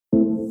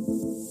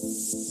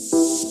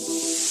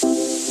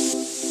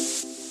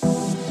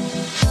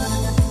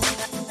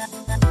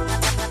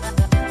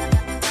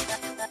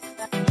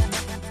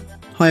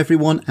Hi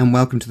everyone and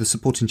welcome to the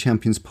Supporting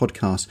Champions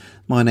podcast.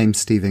 My name's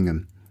Steve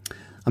Ingham.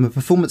 I'm a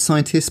performance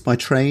scientist by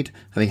trade,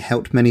 having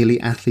helped many elite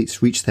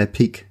athletes reach their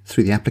peak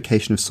through the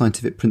application of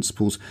scientific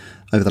principles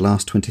over the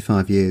last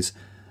 25 years.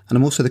 And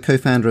I'm also the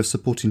co-founder of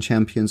Supporting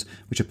Champions,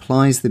 which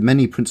applies the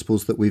many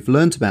principles that we've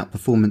learned about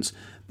performance,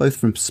 both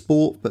from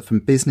sport but from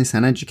business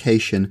and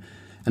education,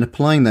 and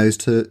applying those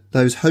to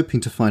those hoping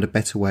to find a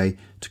better way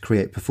to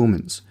create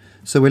performance.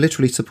 So we're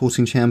literally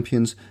supporting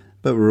champions,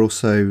 but we're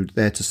also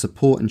there to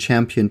support and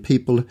champion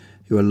people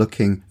who are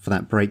looking for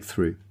that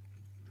breakthrough.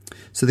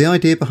 So the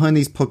idea behind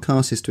these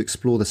podcasts is to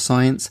explore the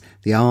science,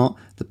 the art,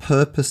 the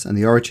purpose and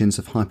the origins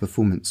of high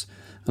performance.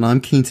 And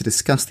I'm keen to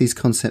discuss these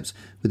concepts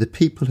with the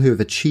people who have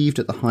achieved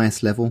at the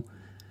highest level,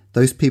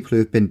 those people who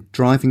have been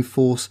driving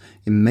force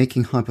in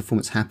making high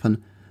performance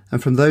happen,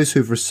 and from those who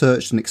have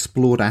researched and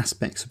explored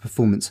aspects of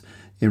performance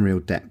in real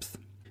depth.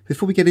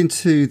 Before we get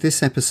into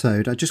this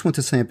episode, I just want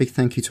to say a big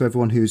thank you to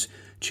everyone who's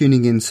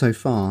tuning in so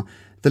far.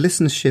 The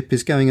listenership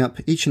is going up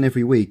each and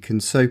every week,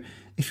 and so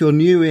if you're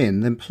new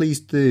in, then please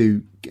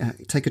do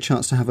take a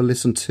chance to have a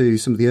listen to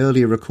some of the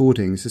earlier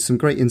recordings. There's some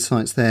great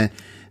insights there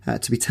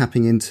to be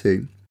tapping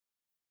into.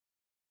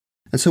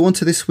 And so on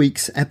to this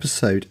week's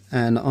episode,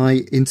 and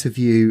I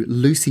interview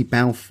Lucy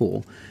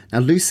Balfour. Now,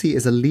 Lucy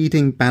is a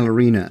leading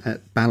ballerina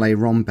at Ballet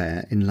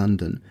Rambert in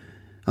London.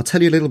 I'll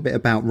tell you a little bit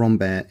about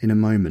Rambert in a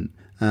moment.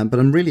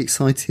 But I'm really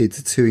excited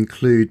to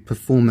include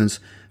performers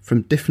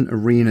from different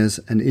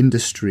arenas and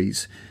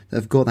industries that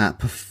have got that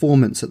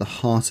performance at the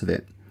heart of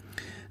it.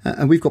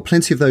 And we've got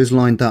plenty of those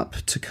lined up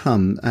to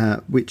come,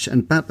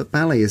 but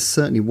ballet is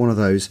certainly one of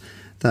those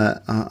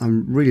that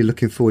I'm really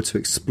looking forward to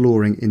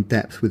exploring in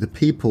depth with the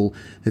people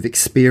who've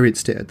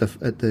experienced it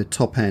at the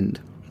top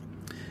end.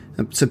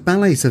 So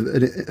ballet is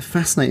a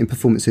fascinating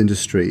performance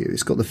industry.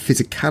 It's got the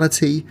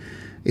physicality,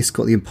 it's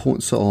got the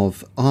importance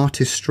of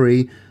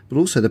artistry, but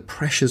also the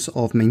pressures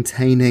of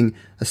maintaining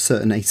a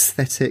certain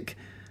aesthetic.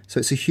 So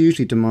it's a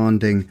hugely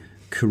demanding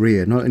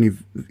career, not only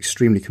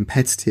extremely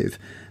competitive,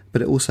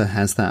 but it also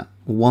has that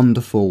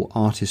wonderful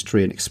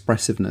artistry and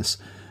expressiveness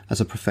as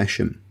a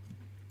profession.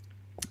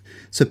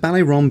 So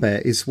Ballet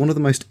Rambert is one of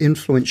the most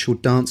influential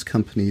dance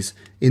companies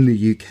in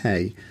the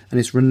UK and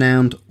is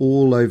renowned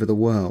all over the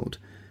world.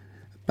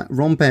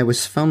 Rambert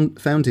was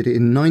founded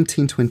in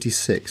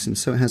 1926, and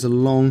so it has a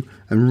long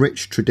and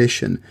rich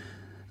tradition.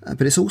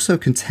 But it's also a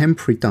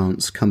contemporary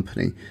dance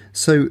company,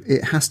 so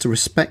it has to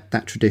respect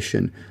that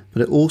tradition,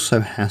 but it also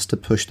has to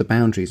push the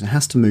boundaries. It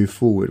has to move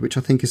forward, which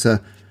I think is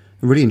a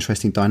really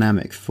interesting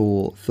dynamic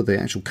for the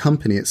actual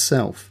company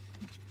itself.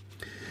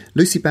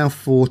 Lucy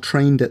Balfour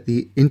trained at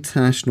the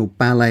International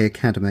Ballet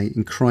Academy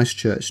in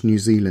Christchurch, New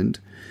Zealand,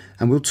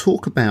 and we'll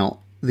talk about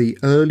the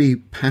early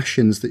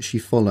passions that she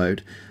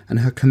followed and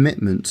her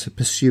commitment to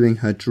pursuing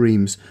her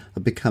dreams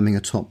of becoming a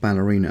top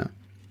ballerina.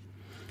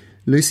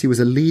 Lucy was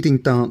a leading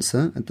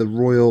dancer at the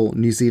Royal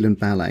New Zealand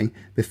Ballet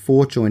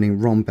before joining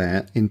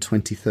Rambert in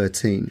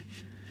 2013.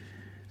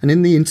 And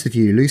in the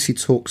interview, Lucy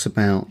talks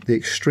about the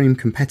extreme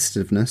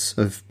competitiveness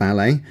of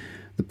ballet,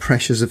 the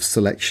pressures of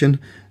selection,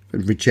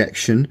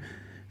 rejection,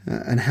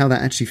 and how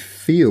that actually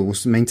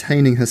feels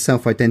maintaining her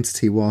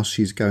self-identity while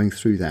she's going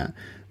through that,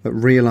 but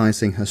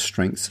realising her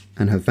strengths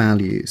and her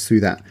values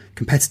through that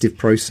competitive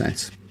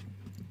process.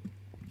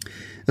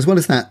 As well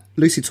as that,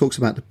 Lucy talks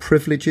about the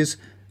privileges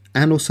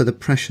and also the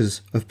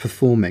pressures of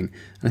performing.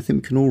 And I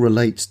think we can all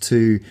relate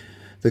to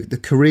the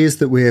careers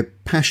that we're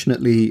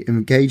passionately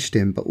engaged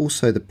in, but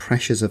also the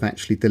pressures of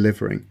actually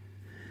delivering.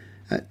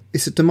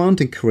 It's a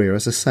demanding career,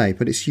 as I say,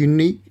 but it's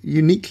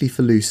uniquely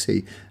for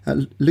Lucy.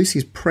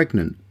 Lucy's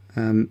pregnant,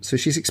 so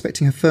she's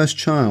expecting her first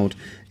child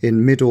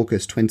in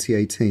mid-August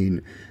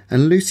 2018.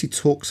 And Lucy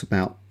talks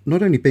about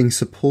not only being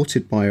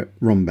supported by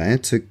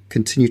Rambert to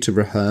continue to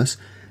rehearse,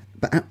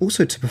 but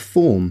also to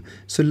perform.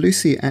 So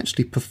Lucy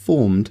actually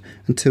performed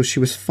until she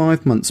was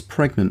 5 months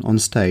pregnant on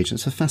stage.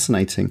 It's a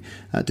fascinating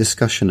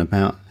discussion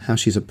about how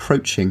she's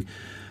approaching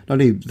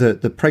not only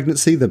the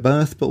pregnancy, the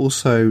birth, but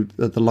also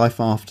the life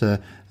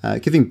after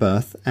giving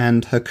birth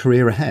and her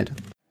career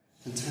ahead.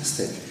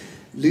 Fantastic.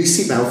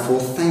 Lucy Balfour,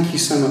 thank you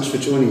so much for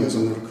joining us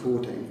on the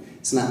recording.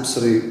 It's an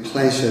absolute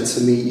pleasure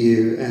to meet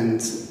you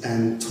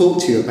and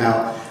talk to you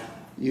about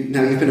you.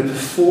 Now, you've been a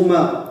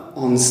performer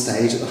on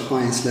stage at the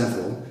highest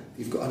level.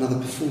 You've got another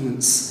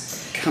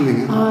performance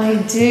coming up. I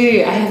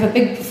do. I have a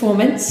big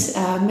performance,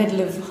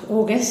 middle of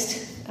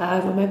August,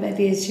 when my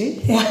baby is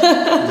due.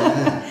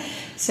 Yeah.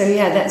 So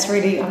that's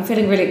I'm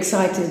feeling really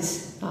excited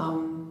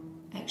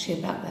actually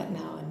about that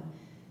now, and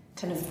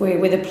kind of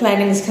where the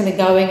planning's kind of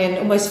going, and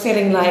almost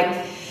feeling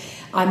like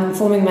I'm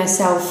informing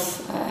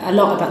myself a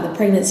lot about the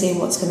pregnancy and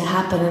what's going to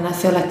happen, and I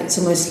feel like it's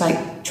almost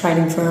like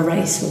training for a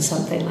race or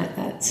something like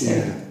that. So.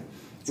 Yeah.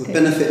 The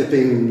benefit of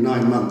being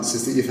 9 months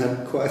is that you've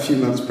had quite a few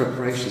months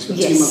preparations. You've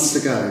got 2 months to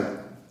go.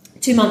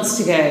 2 months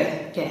to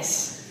go,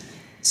 yes.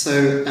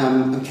 So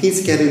I'm keen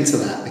to get into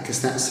that because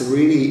that's a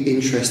really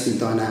interesting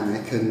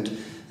dynamic, and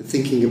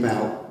thinking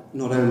about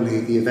not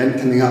only the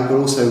event coming up but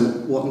also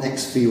what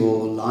next for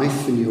your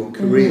life and your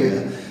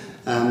career.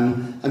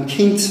 I'm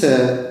keen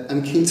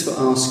to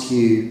ask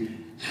you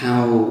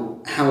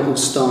how it all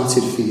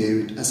started for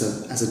you as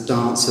a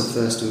dancer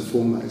first and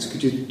foremost.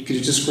 Could you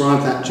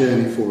describe that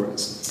journey for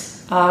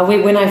us?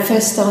 When I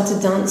first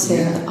started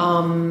dancing,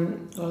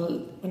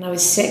 when I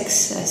was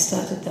 6, I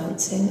started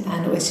dancing,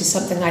 and it was just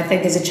something I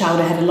think as a child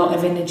I had a lot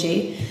of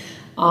energy,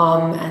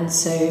 and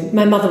so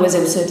my mother was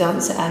also a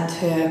dancer,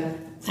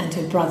 and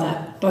her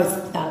brother,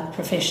 both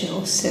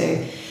professionals.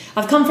 So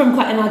I've come from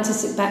quite an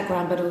artistic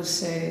background, but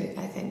also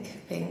I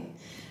think being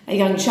a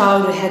young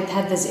child who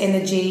had this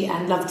energy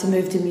and loved to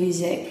move to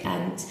music,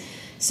 and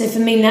so for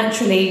me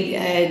naturally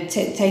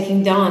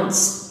taking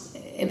dance,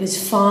 it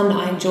was fun,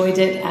 I enjoyed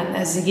it, and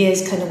as the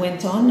years kind of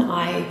went on,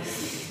 I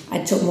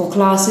took more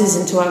classes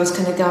until I was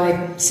kind of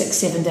going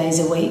 6-7 days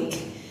a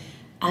week,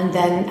 and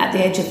then at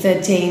the age of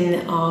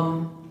 13,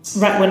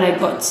 right when I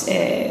got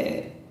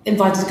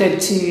invited to go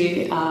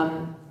to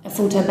a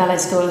full-time ballet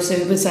school, so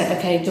it was like,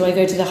 okay, do I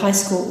go to the high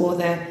school or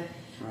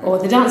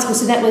the dance school?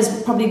 So that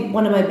was probably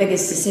one of my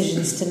biggest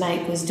decisions to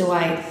make, was do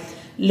I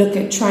look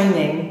at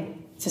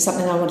training for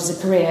something I want as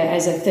a career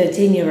as a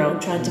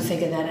 13-year-old, trying to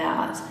figure that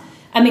out.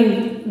 I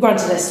mean,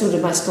 granted, I still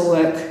did my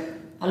schoolwork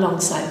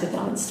alongside the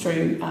dance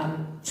through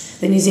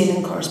the New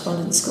Zealand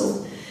correspondence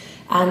school,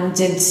 and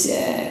did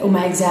all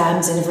my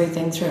exams and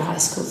everything through high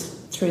school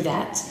through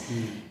that.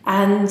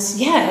 And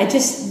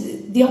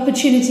the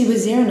opportunity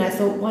was there, and I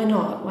thought, why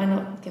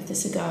not give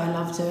this a go? I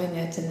love doing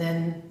it. And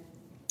then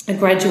I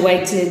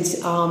graduated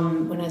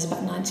when I was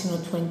about 19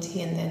 or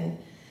 20, and then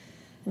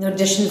an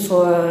audition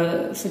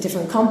for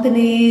different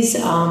companies.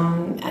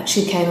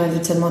 Actually came over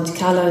to Monte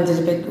Carlo and did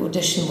a big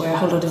audition where a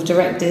whole lot of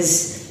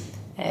directors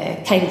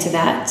came to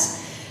that.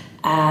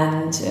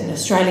 And in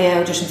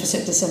Australia, auditioned for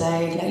Cirque du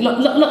Soleil, like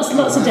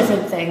lots of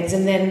different things.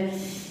 And then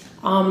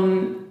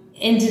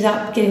ended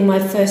up getting my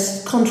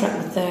first contract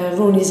with the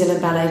Royal New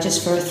Zealand Ballet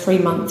just for a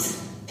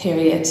 3-month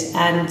period.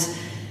 And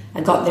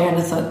I got there and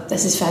I thought,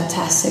 this is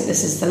fantastic,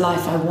 this is the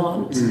life I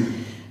want.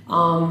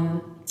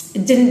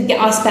 It didn't get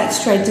asked back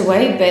straight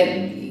away, but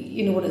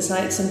you know what it's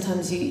like,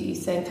 sometimes you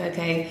think,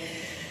 okay,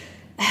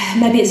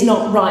 maybe it's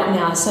not right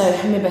now. So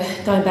I remember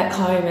going back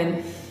home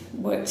and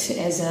worked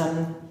as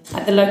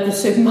at the local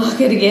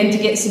supermarket again to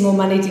get some more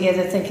money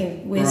together,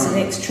 thinking, where's the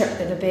next trip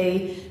going to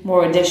be,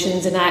 more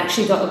auditions. And I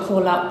actually got a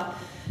call up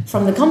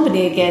from the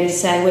company again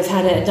saying, we've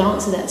had a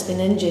dancer that's been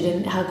injured,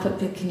 and how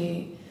quickly can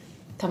you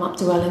come up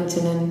to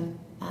Wellington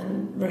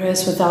and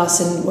rehearse with us?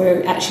 And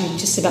we're actually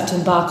just about to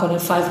embark on a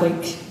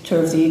 5-week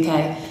tour of the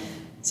UK,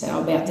 so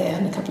I'll be up there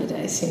in a couple of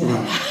days, you know.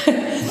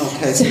 Right.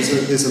 Okay, so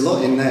there's a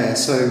lot in there.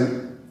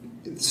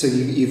 So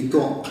you've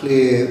got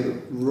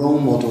clear role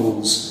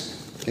models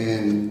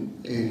in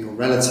your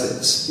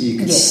relatives. You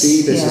can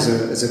see this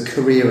as a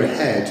career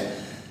ahead.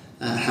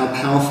 How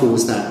powerful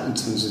was that in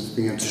terms of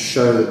being able to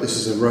show that this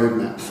is a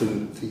roadmap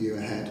for you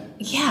ahead?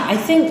 Yeah, I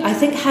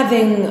think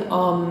having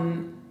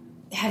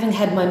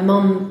had my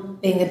mum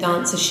being a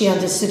dancer, she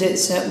understood it,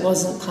 so it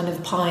wasn't kind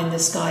of pie in the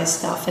sky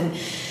stuff. And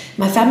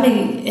my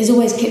family has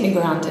always kept me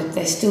grounded.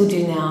 They still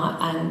do now,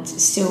 and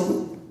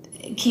still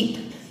keep,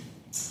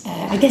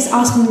 I guess,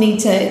 asking me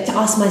to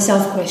ask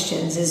myself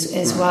questions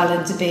as well,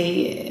 and to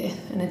be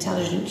an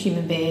intelligent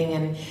human being,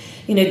 and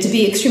you know, to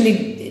be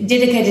extremely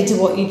dedicated to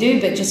what you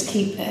do, but just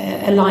keep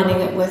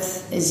aligning it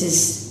with, is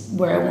this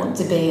where I want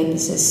to be, and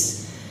is this,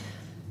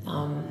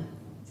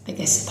 I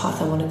guess, the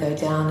path I want to go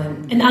down,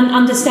 and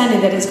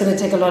understanding that it's going to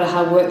take a lot of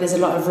hard work. There's a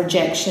lot of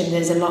rejection.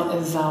 There's a lot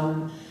of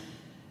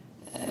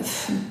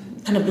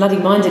kind of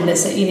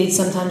bloody-mindedness that you need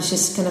sometimes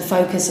just kind of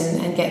focus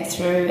and get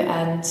through.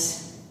 And,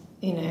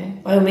 you know,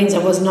 by all means,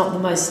 I was not the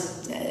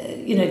most,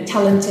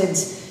 talented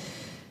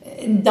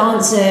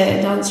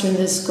dancer in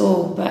the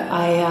school, but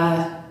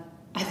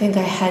I think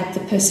I had the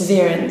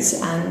perseverance,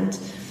 and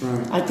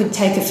I could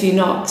take a few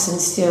knocks and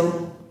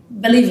still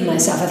believe in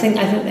myself. I think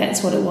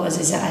that's what it was,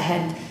 is that I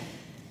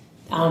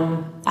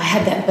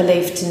had that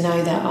belief to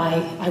know that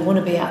I want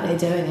to be out there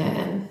doing it,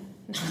 and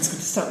no one's going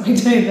to stop me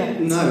doing that.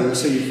 No,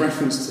 so you've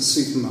referenced the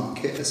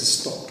supermarket as a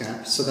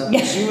stopgap, so that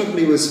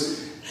presumably was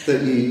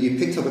that you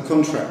picked up a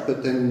contract,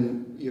 but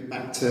then you're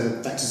back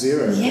to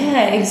zero.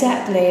 Yeah,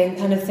 exactly, and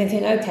kind of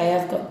thinking, okay,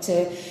 I've got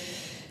to,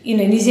 you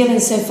know, New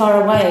Zealand's so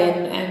far away,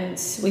 and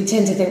we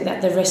tend to think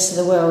that the rest of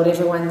the world,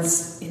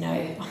 everyone's, you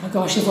know, oh my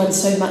gosh,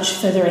 everyone's so much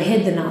further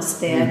ahead than us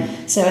there.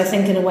 So I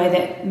think in a way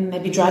that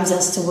maybe drives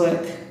us to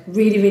work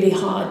really, really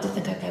hard, to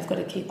think, okay, I've got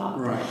to keep up.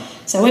 Right.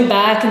 So I went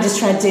back and just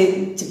tried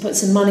to put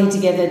some money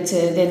together to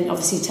then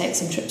obviously take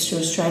some trips to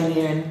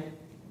Australia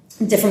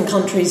and different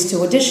countries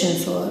to audition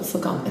for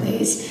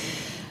companies,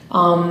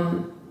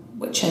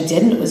 which I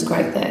did, and it was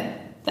great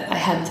that I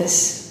had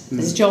this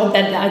job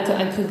that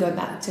I could go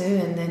back to.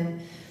 And then,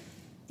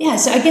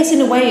 so I guess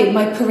in a way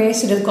my career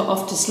sort of got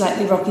off to a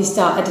slightly rocky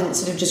start. I didn't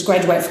sort of just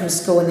graduate from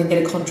school and then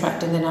get a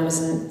contract and then I was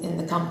in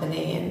the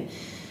company.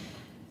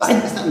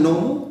 Is that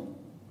normal?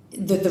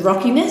 The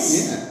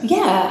rockiness?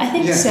 Yeah, I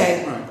think so.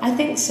 Right. I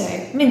think so.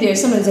 I mean, there are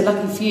sometimes a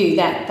lucky few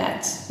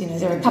that you know,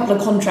 there are a couple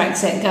of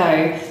contracts that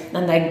go,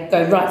 and they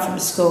go right from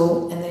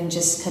school and then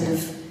just kind of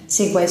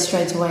segue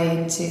straight away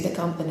into the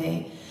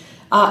company.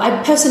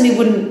 I personally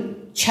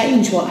wouldn't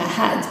change what I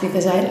had,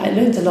 because I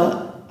learned a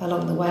lot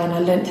along the way, and I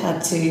learned how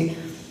to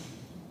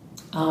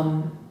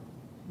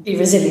be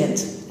resilient,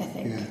 I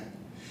think. Yeah.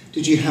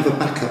 Did you have a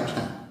backup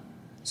plan?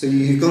 So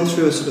you've gone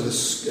through a sort of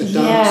a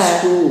dance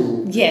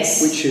school,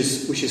 yes, which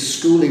is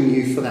schooling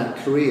you for that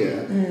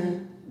career.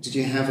 Did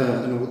you have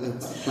a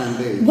plan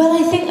B? Well,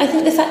 I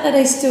think the fact that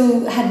I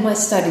still had my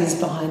studies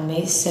behind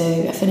me, so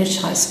I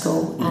finished high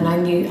school and I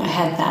knew I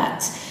had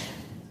that.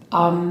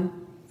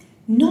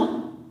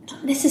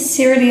 Not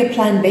necessarily a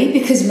plan B,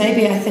 because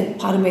maybe I think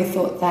part of me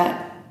thought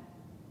that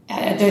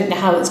I don't know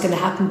how it's going to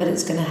happen, but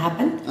it's going to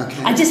happen.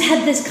 Okay. I just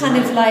had this kind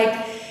of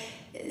like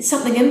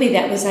something in me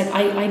that was like,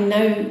 I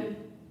know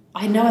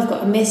I've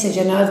got a message.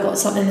 I know I've got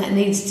something that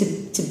needs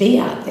to be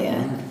out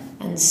there,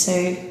 and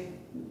so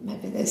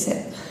maybe there's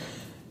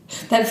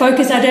that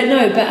focus. I don't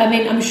know, but I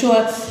mean, I'm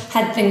sure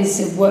had things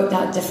have worked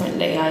out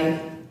differently, I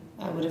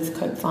would have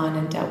coped fine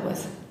and dealt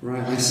with.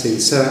 Right, I see.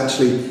 So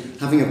actually,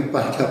 having a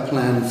backup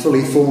plan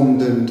fully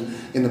formed and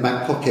in the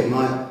back pocket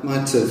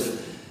might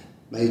have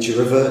made you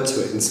revert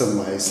to it in some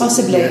ways.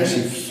 Possibly.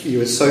 You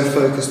were so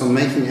focused on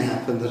making it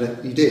happen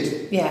that you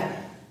did. Yeah.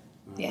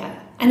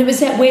 And it was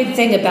that weird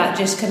thing about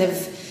just kind of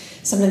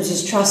sometimes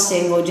just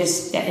trusting, or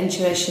just that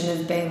intuition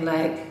of being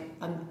like,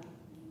 I'm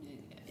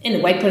in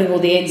a way putting all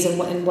the eggs in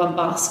one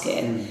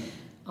basket.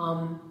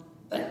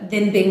 But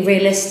then being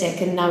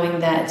realistic and knowing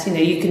that,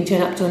 you can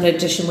turn up to an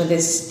audition where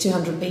there's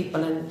 200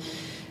 people, and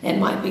it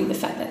might be the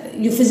fact that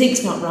your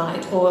physique's not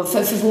right, or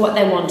for what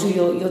they want, or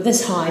you're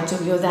this height,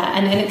 or you're that,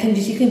 and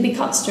you can be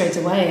cut straight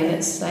away. And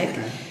it's like,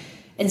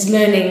 it's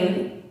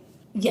learning,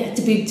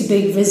 to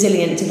be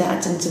resilient to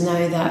that, and to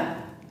know that,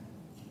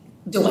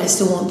 do I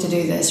still want to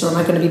do this, or am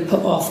I going to be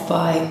put off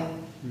by?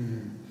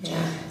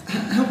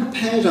 How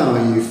prepared are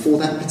you for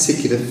that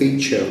particular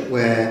feature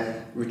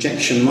where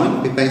rejection might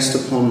not be based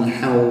upon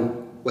how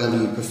well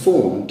you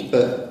performed,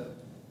 but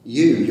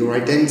your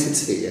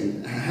identity,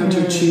 and how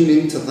do you tune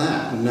into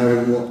that and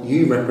know what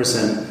you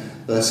represent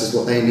versus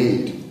what they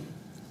need?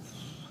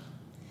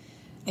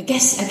 I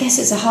guess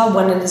it's a hard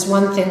one, and it's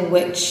one thing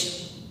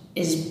which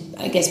is,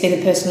 I guess, been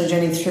a personal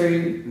journey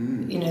through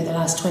the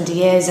last 20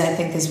 years, I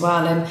think, as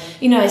well. And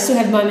I still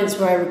have moments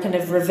where I kind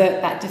of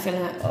revert back to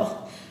feeling like,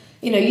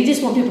 you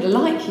just want people to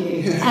like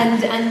you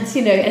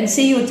and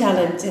see your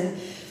talent, and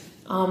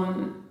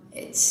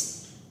it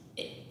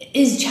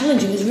is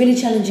challenging. It's really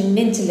challenging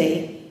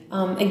mentally.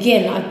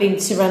 Again, I've been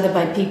surrounded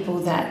by people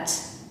that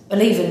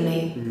believe in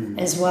me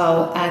as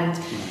well, and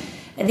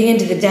at the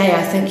end of the day,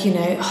 I think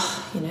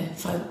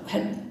if I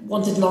had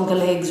wanted longer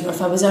legs, or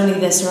if I was only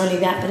this or only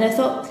that, but I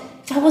thought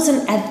if I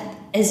wasn't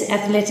as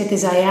athletic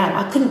as I am,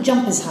 I couldn't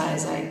jump as high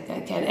as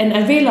I can. And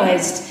I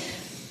realised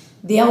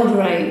the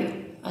older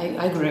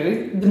I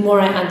grew, the more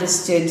I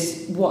understood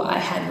what I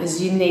had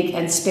was unique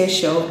and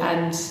special,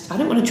 and I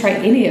don't want to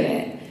trade any of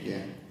it.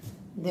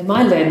 They're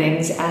my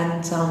learnings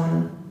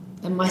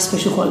and my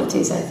special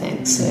qualities, I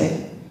think. So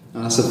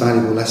that's a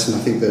valuable lesson,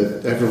 I think,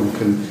 that everyone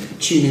can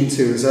tune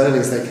into as early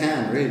as they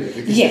can, really,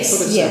 because it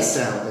sort of sets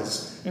out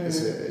as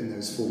in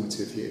those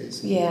formative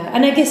years. Yeah,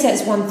 and I guess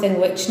that's one thing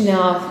which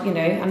now,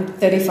 I'm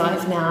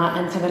 35 now,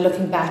 and kind of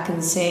looking back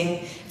and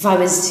seeing if I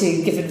was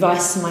to give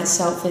advice to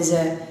myself as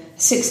a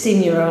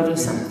 16-year-old or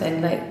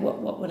something, like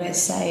what would I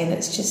say? And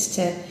it's just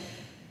to,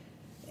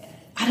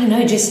 I don't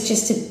know, just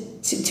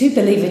to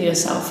believe in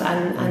yourself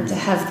and to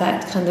have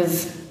that kind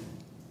of,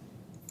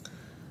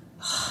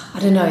 I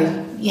don't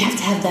know, you have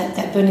to have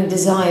that burning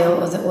desire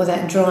or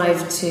that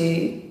drive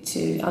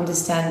to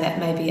understand that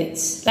maybe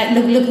it's like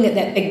looking at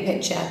that big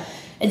picture.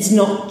 It's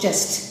not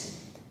just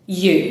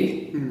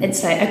you.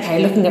 It's like,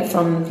 okay, looking at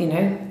from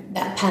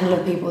that panel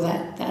of people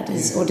that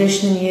is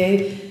auditioning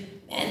you,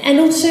 and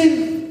also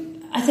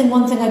I think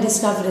one thing I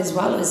discovered as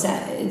well is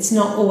that it's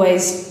not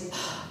always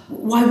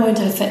why won't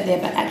I fit there,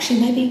 but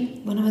actually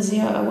maybe when I was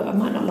there I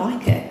might not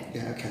like it.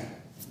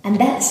 And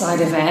that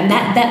side of it, and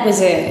that was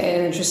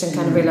an interesting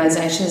kind of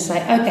realisation. It's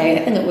like, okay,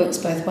 I think it works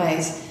both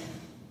ways.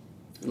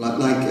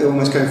 Like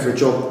almost going for a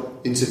job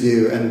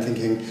interview and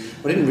thinking,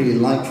 well, I didn't really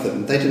like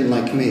them, they didn't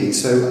like me,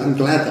 so I'm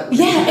glad that...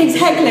 Yeah,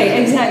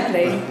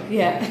 exactly, right.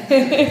 Yeah.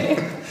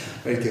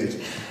 Very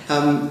good.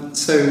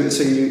 So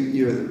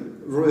you're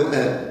Royal,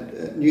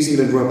 New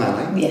Zealand Royal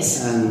Ballet?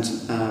 Yes. And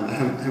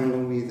how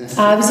long were you there?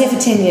 I was there for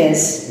 10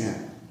 years. Yeah.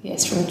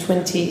 Yes, from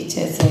 20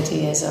 to 30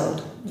 years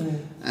old.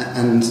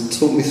 And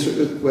talk me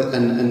through,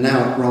 and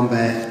now at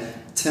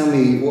Rambert, tell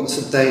me what's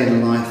a day in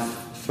the life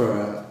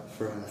for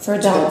a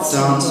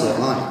dancer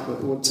like?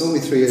 Tell me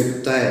through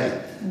your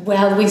day.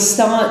 Well, we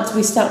start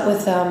with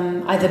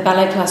either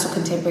ballet class or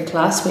contemporary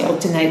class. We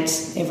alternate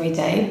every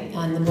day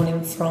in the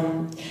morning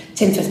from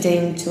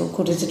 10:15 till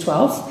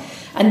 11:45,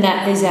 and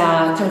that is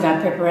our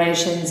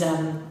preparations.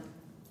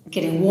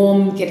 Getting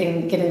warm,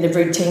 getting the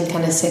routine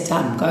kind of set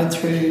up, going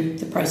through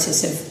the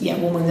process of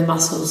warming the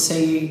muscles so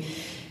you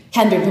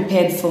can be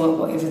prepared for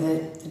whatever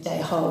the day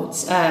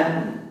holds.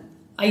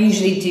 I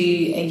usually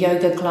do a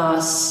yoga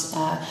class.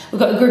 We've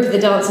got a group of the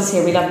dancers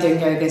here. We love doing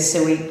yoga,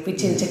 so we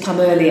tend to come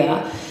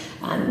earlier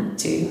and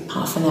do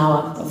half an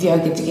hour of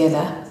yoga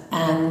together.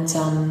 And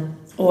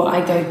or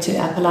I go to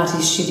our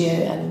Pilates studio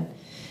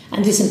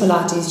and do some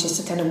Pilates just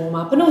to kind of warm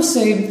up. And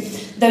also,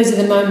 those are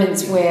the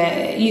moments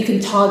where you can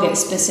target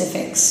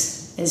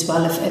specifics as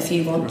well if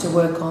you want to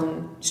work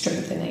on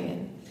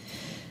strengthening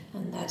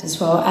and that as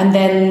well. And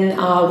then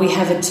we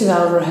have a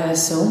 2-hour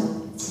rehearsal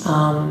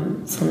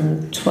from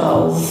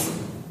 12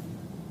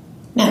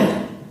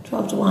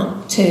 to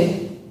 1,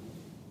 2.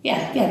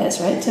 Yeah, that's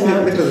right.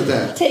 Middle of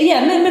the day.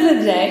 Middle of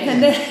the day.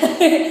 And then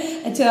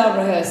a 2-hour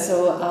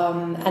rehearsal,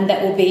 and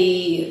that will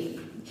be,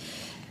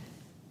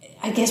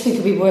 I guess we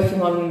could be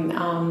working on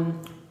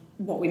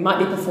what we might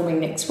be performing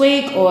next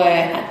week, or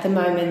at the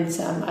moment,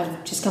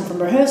 I've just come from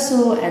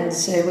rehearsal, and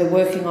so we're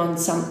working on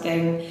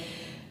something.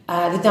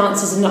 The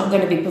dancers are not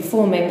going to be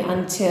performing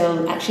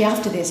until actually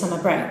after their summer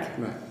break.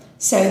 Right.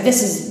 So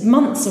this is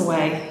months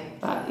away.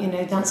 But,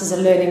 dancers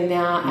are learning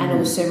now and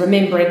also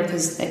remembering,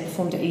 because they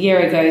performed it a year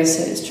ago,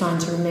 so it's trying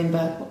to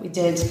remember what we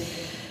did.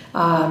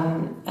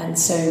 And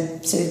so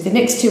the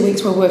next 2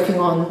 weeks we're working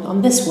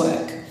on this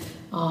work.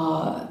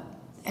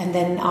 And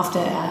then after,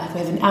 we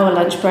have an hour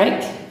lunch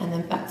break, and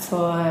then back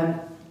for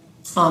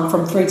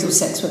from 3 till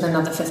 6 with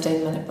another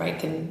 15-minute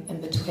break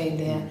in between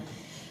there.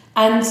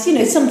 And,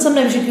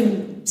 sometimes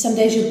some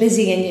days you're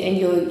busy and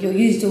you're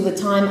used all the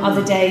time.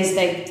 Other days,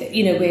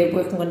 we're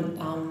working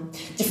on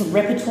different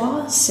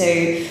repertoire. So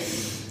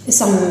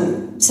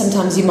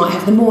sometimes you might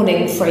have the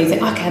morning free. You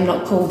think, okay, I'm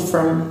not called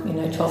from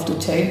 12 till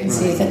 2. Right.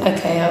 So you think,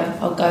 okay,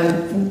 I'll go.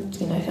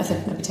 I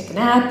think maybe take a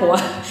nap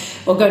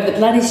or go to the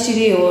Pilates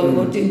studio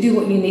or do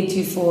what you need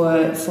to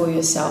for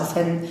yourself.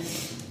 And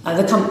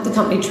the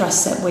company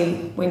trusts that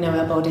we know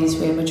our bodies.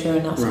 We're mature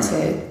enough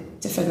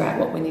to figure out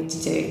what we need to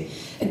do.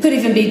 It could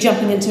even be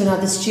jumping into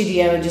another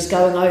studio and just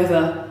going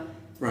over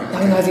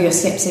your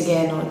steps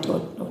again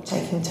or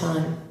taking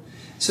time.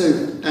 So,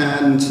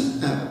 and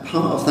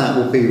part of that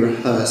will be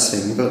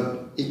rehearsing,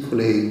 but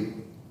equally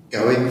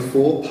going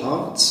for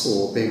parts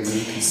or being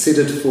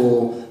considered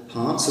for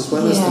parts as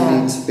well as the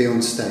need to be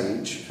on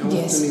stage. How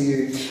often are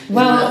you in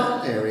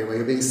that area where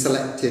you're being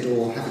selected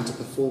or having to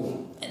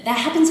perform? That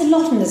happens a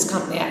lot in this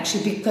company,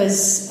 actually,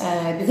 because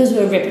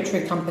we're a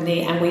repertory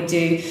company and we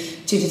do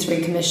 2 to 3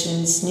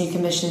 new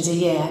commissions a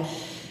year.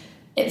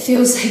 It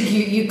feels like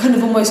you kind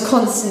of almost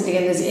constantly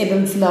in this ebb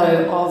and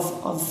flow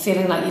of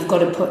feeling like you've got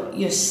to put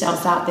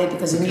yourself out there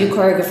because a new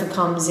choreographer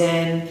comes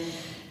in,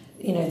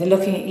 they're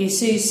looking at you.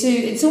 So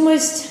it's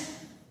almost,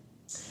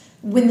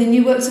 when the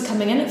new works are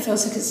coming in, it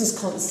feels like it's this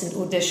constant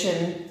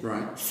audition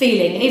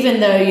feeling, even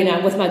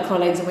though, with my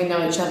colleagues and we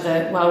know each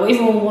other well,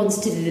 everyone wants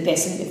to do the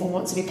best and everyone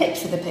wants to be picked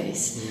for the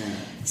piece. Yeah.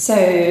 So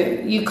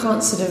you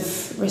can't sort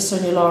of rest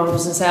on your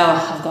laurels and say,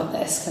 I've got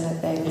this kind of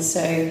thing.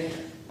 So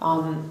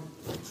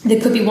there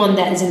could be one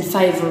that is in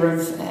favour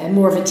of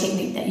more of a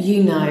technique that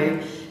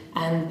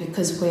and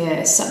because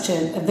we're such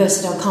a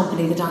versatile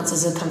company, the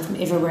dancers have come from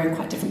everywhere in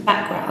quite different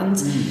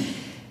backgrounds,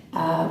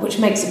 which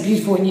makes it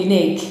beautiful and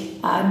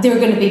unique. There are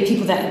going to be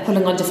people that are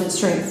pulling on different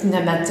strengths,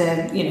 no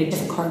matter,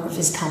 different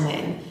choreographers come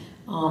in.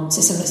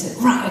 So sometimes you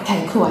think, right,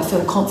 okay, cool, I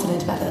feel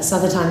confident about this.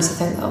 Other times you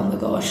think, oh my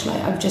gosh,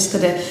 I've just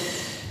got to,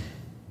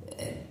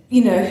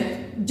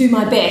 do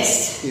my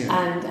best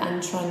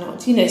and try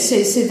not,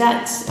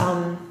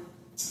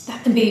 so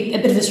that can be a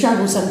bit of a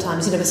struggle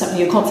sometimes, with something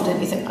you're confident,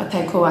 you think,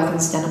 okay, cool, I can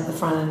stand up the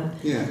front and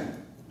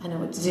I know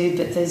what to do,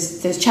 but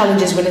there's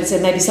challenges when it's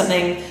maybe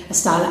a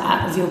style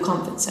out of your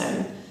comfort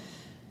zone.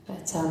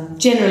 But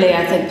generally,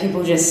 I think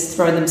people just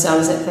throw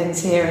themselves at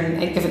things here and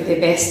give it their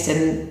best,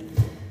 and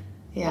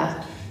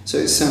So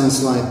it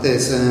sounds like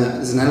there's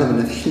an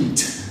element of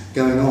heat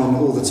going on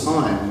all the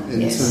time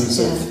in terms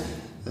of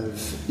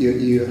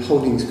you're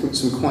holding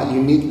some quite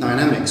unique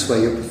dynamics where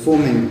you're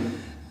performing,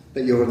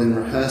 but you're then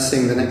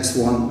rehearsing the next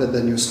one, but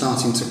then you're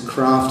starting to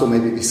craft or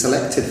maybe be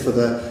selected for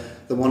the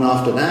one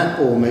after that,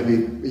 or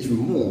maybe even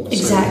more.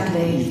 Exactly.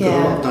 So you've got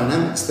a lot of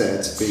dynamics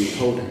there to be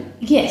holding.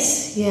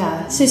 Yes,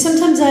 yeah. So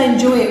sometimes I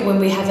enjoy it when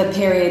we have a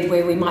period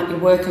where we might be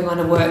working on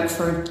a work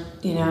for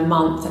a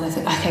month, and I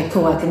think, okay,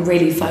 cool, I can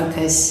really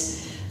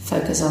focus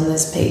on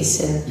this piece.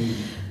 And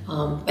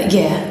but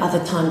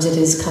other times it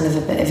is kind of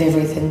a bit of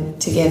everything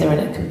together,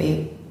 and it can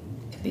be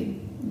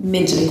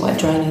mentally quite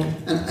draining.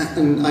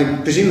 And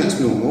I presume that's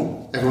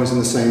normal. Everyone's in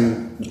the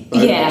same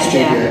studio.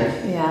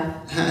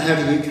 Yeah. How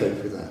do you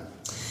cope with that?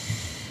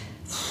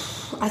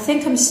 I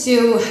think I'm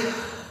still,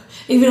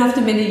 even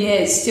after many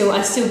years,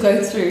 I still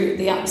go through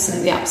the ups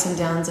and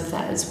downs of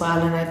that as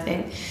well.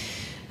 And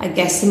I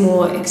guess the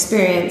more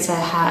experience I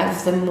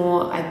have, the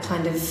more I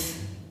kind of,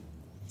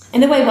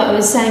 in a way, what I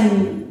was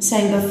saying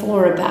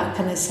before about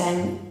kind of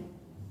saying,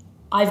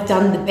 I've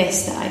done the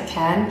best that I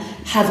can.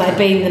 Have I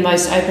been the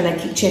most open? I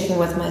keep checking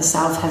with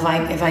myself. Have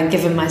I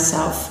given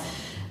myself,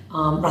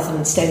 rather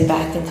than standing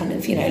back and kind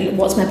of,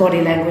 what's my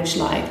body language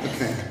like?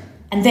 Okay.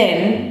 And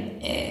then,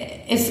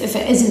 if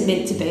it isn't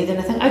meant to be, then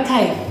I think,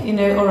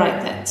 okay, all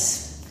right,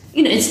 that's,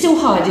 it's still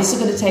hard. You're still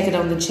got to take it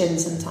on the chin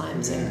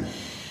sometimes. Yeah.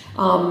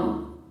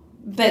 And,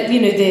 but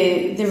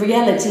the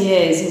reality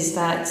is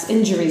that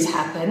injuries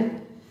happen.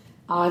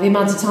 The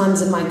amount of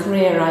times in my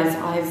career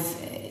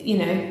I've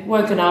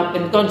woken up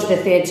and gone to the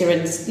theatre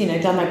and,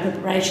 done my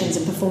preparations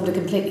and performed a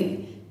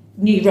completely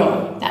new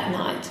role that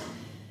night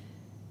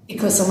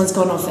because someone's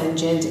gone off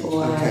injured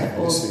or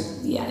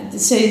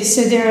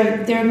So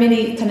there are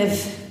many kind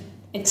of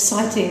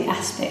exciting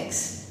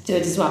aspects to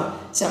it as well.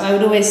 So I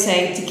would always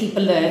say to keep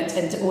alert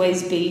and to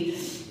always be,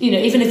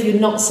 even if you're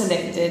not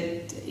selected,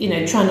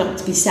 try not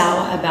to be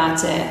sour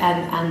about it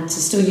and to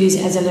still use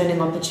it as a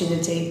learning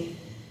opportunity,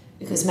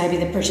 because maybe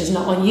the pressure's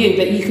not on you,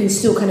 but you can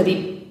still kind of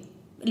be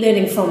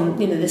learning from,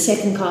 the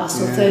second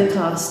cast or third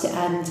cast,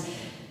 and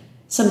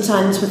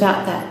sometimes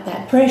without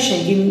that pressure,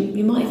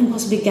 you might even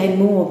possibly gain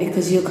more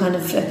because you're kind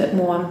of a bit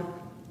more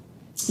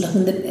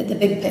looking at the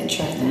big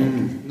picture, I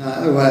think.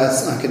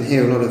 I can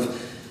hear a lot of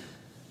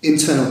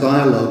internal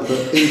dialogue,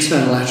 but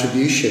internal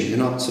attribution. You're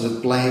not sort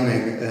of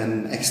blaming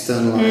and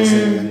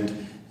externalising,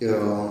 and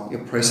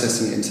you're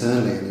processing it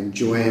internally and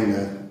enjoying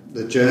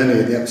the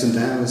journey, the ups and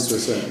downs to a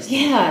certain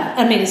extent. Yeah,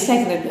 I mean, it's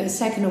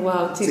taken a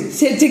while to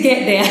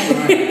get there.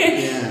 Right,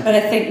 yeah. But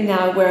I think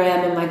now where I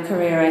am in my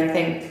career, I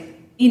think,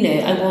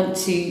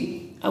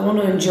 I want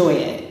to enjoy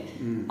it.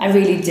 I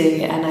really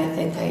do, and I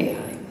think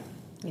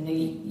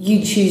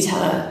you choose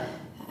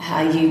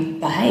how you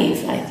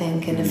behave, I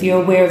think, and if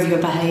you're aware of your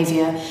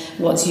behaviour,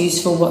 what's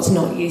useful, what's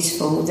not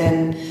useful,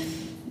 then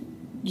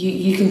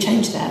you can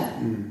change that.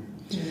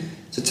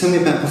 So tell me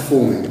about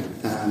performing.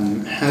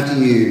 How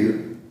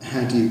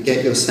do you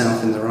get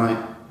yourself in the right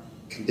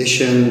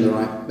condition, the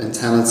right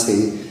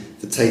mentality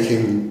for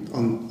taking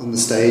on the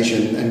stage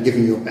and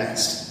giving your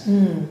best?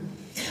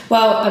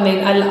 Well, I mean,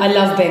 I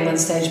love being on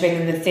stage, being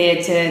in the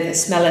theatre, the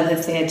smell of the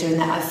theatre, and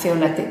that I feel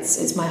like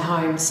it's my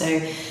home. So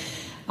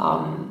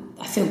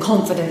I feel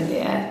confident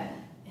there.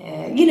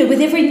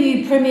 With every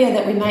new premiere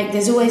that we make,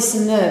 there's always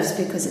some nerves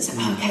because it's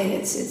like, okay,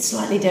 it's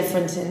slightly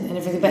different and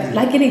everything. But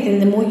like anything,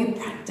 the more you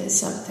practice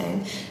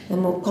something, the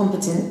more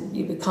competent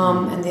you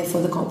become, and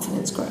therefore the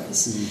confidence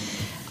grows.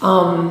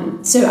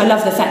 So I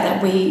love the fact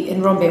that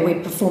in Rambert, we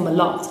perform a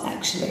lot,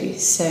 actually.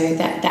 So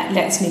that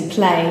lets me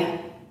play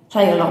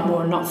a lot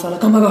more and not feel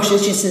like, oh my gosh,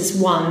 it's just this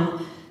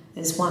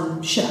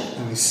one show.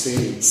 Oh, I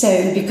see.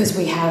 So because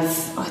we have,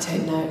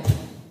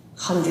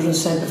 100 or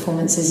so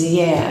performances a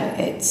year,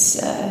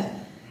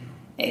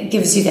 it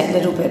gives you that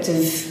little bit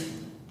of,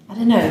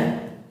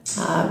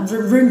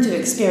 room to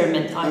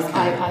experiment,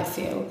 I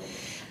feel.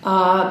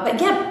 But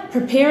yeah,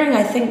 preparing,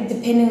 I think,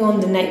 depending on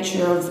the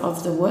nature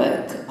of the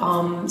work,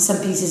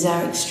 some pieces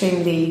are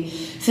extremely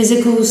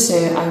physical, so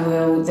I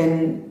will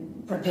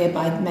then prepare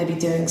by maybe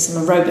doing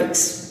some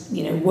aerobics,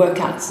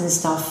 workouts and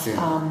stuff,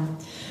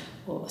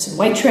 or some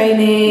weight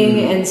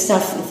training and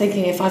stuff,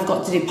 thinking if I've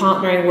got to do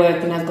partnering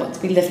work and I've got to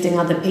be lifting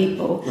other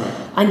people,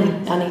 I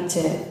need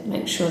to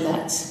make sure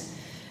that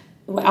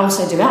what else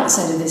I do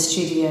outside of the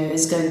studio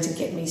is going to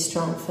get me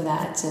strong for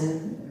that.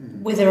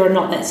 And whether or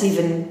not that's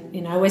even,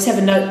 I always have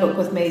a notebook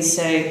with me,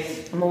 so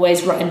I'm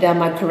always writing down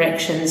my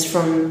corrections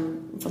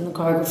from the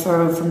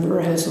choreographer or from the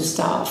rehearsal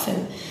staff,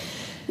 and,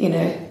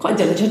 quite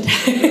diligent.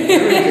 Very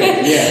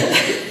good, yeah.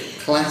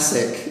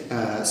 Classic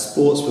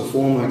sports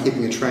performer,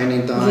 keeping a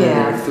training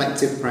diary,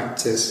 reflective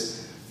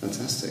practice.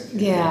 Fantastic.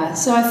 Yeah,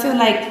 so I feel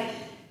like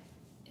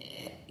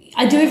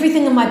I do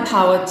everything in my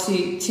power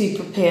to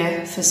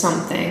prepare for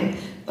something,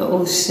 but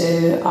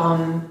also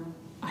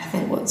I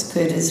think what's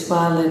good as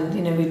well, and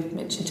we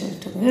mentioned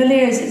talking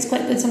earlier, is it's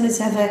quite good sometimes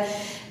to have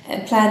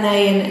a plan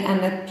A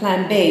and a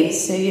plan B.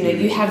 So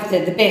you have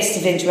the best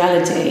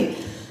eventuality,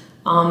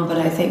 but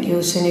I think you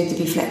also need to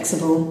be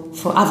flexible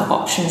for other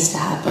options to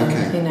happen.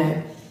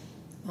 Okay.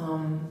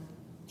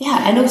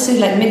 And also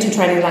like mental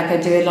training, like I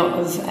do a lot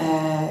of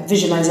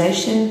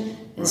visualization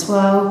as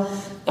well,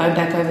 going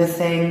back over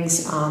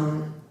things.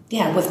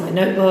 With my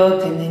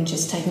notebook, and then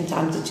just taking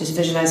time to just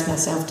visualize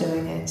myself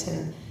doing it,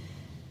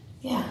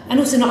 and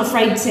also not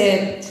afraid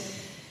to,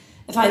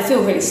 if I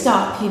feel really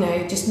stuck,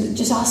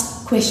 just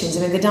ask questions.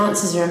 I mean, the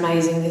dancers are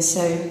amazing.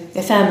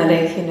 They're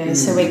family,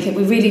 so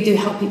we really do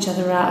help each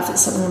other out. If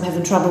it's something I'm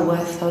having trouble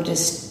with, I'll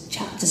just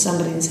chat to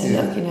somebody and say,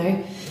 look, can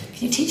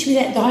you teach me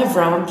that dive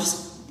row? I'm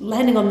just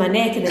landing on my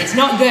neck and it's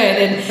not good,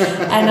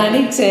 and I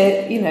need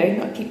to,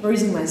 not keep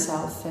bruising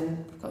myself.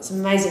 And I've got some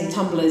amazing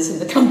tumblers in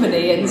the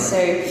company, and so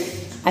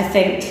I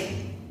think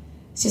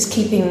it's just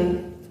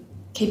keeping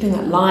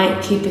it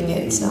light, keeping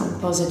it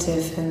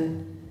positive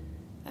and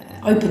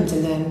open to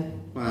them.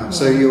 Wow! Yeah.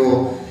 So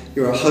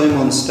you're a home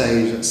on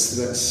stage.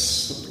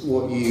 That's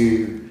what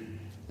you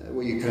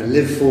kind of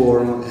live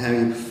for and how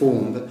you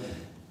perform. But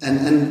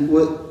and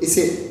what is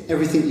it?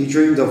 Everything you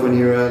dreamed of when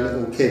you were a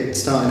little kid,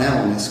 starting out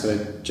on this kind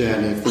of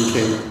journey of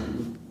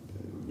thinking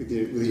with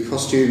your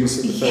costumes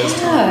at the first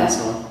time and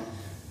so on.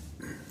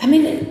 I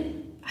mean,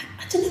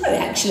 I don't know.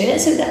 Actually,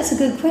 that's a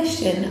good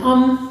question.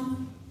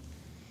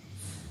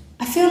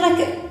 I feel like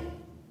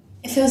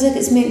it feels like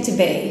it's meant to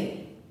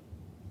be.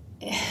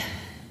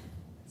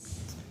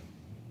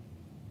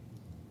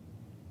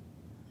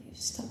 You've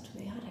stopped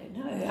me. I don't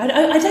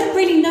know. I don't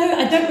really know.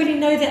 I don't really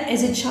know that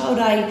as a child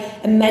I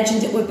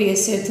imagined it would be a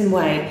certain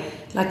way.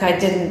 Like I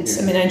didn't.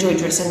 I mean, I enjoyed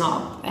dressing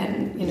up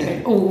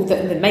and all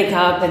the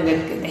makeup and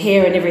the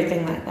hair and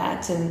everything like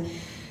that, and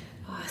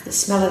the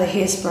smell of the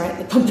hairspray at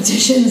the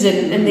competitions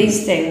and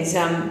these things.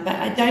 But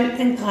I don't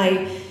think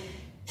I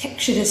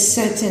pictured a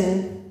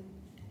certain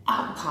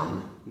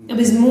outcome. It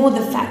was more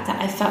the fact that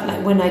I felt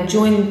like when I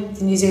joined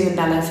the New Zealand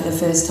Ballet for the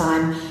first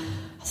time,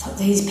 I thought,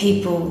 these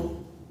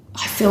people,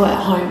 I feel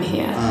at home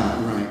here.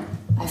 Right.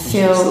 I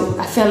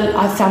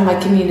found my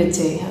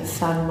community. I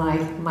found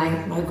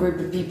my group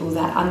of people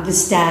that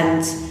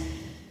understand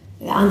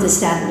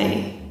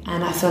me,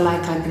 and I feel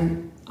like I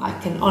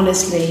can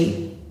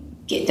honestly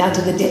get down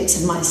to the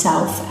depths of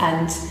myself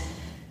and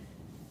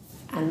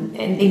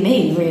be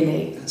me,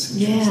 really. That's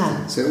interesting.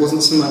 Yeah. So it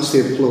wasn't so much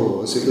the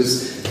applause; it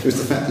was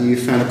the fact that you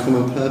found a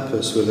common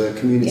purpose with a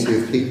community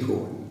of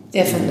people.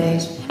 Definitely.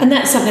 And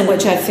that's something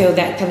which I feel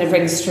that kind of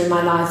rings through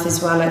my life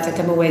as well. I think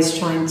I'm always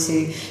trying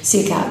to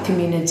seek out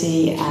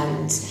community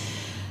and,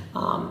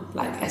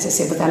 like, as I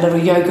said, with our little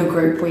yoga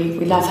group,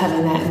 we love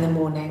having that in the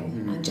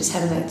morning and just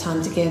having that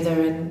time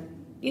together. And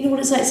you know what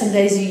it's like, some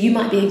days you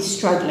might be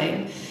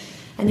struggling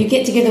and you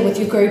get together with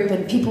your group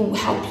and people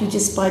help you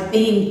just by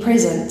being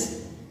present.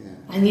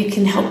 Yeah. And you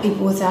can help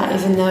people without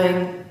even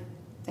knowing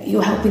that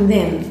you're helping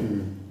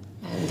them.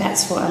 And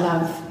that's what I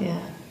love, yeah.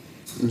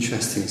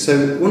 Interesting.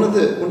 So one of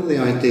the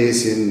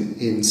ideas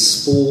in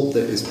sport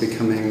that is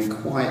becoming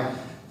quite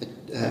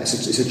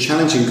it's a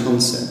challenging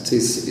concept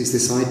is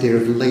this idea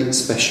of late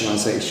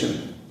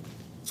specialisation.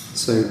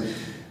 So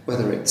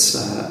whether it's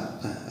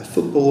a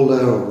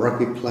footballer or a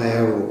rugby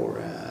player or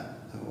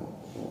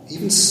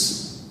even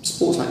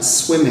sports like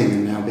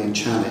swimming are now being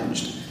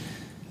challenged.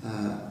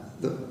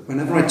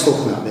 Whenever I talk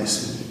about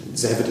this,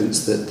 there's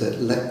evidence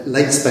that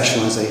late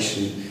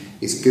specialisation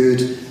is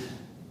good.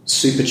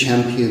 Super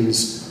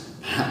champions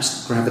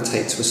perhaps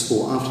gravitate to a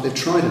sport after they've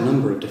tried a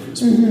number of different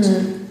sports.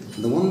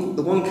 And the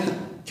one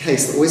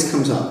case that always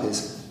comes up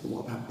is,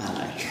 what about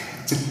ballet?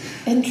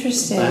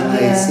 Interesting.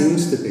 Ballet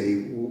seems to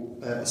be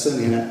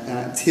certainly an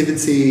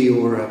activity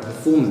or a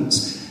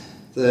performance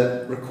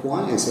that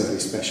requires early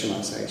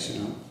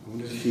specialisation. I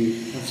wonder if you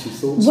have some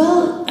thoughts.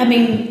 Well, I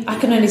mean, I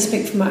can only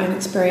speak from my own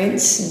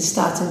experience and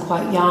starting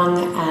quite young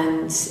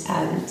and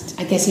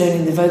I guess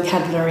learning the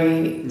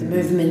vocabulary, the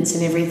movements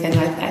and everything.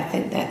 I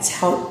think that's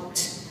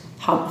helped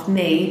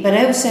me. But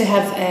I also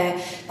have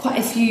quite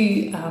a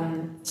few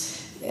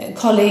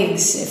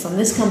colleagues from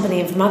this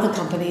company and from other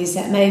companies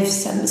that may have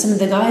some of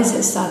the guys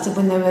that started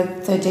when they were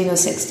 13 or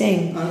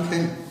 16.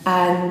 Okay.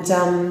 And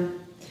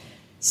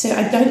so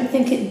I don't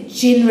think it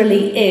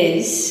generally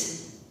is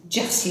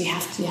just you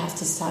have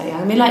to start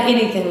young. I mean, like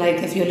anything,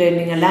 like if you're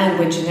learning a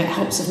language, it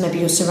helps if maybe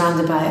you're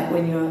surrounded by it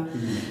when you're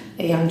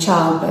a young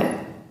child, but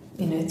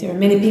there are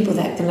many people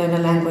that can learn a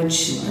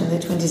language in their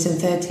 20s and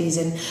 30s,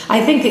 and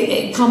I think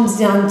it comes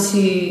down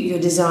to your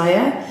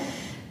desire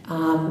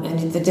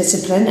and the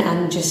discipline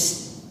and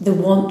just the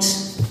want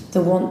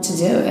to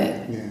do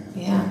it.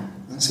 Yeah.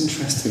 That's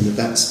interesting.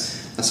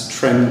 That's a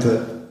trend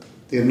that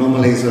the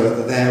anomalies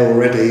are there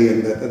already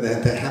and that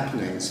they're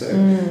happening. So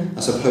I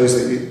suppose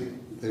that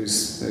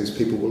those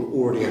people will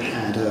already have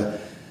had a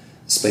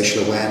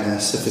spatial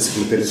awareness, a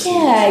physical ability.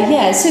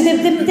 Yeah. So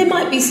there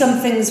might be some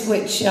things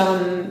which.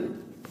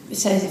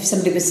 Say if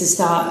somebody was to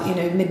start,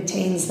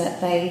 mid-teens, that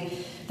they're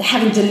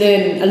having to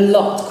learn a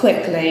lot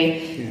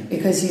quickly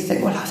because you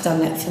think, well, I've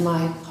done that for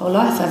my whole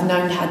life. I've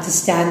known how to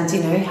stand,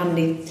 how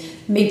many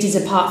meters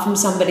apart from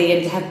somebody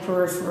and to have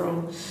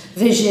peripheral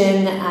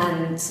vision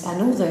and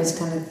all those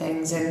kind of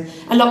things. And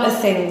a lot of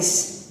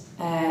things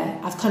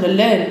I've kind of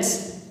learnt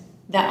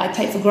that I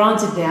take for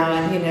granted now.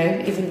 And,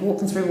 even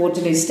walking through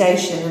Waterloo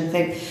Station and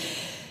think,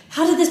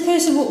 how did this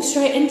person walk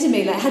straight into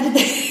me? Like, how did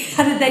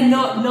they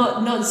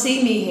not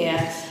see me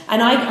here?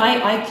 And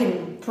I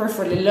can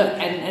peripherally look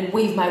and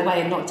weave my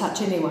way and not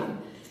touch anyone.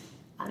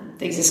 And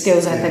these are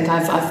skills I think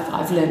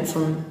I've learned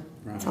from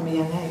a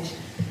young age.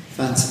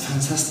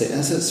 Fantastic.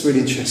 That's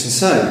really interesting.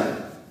 So,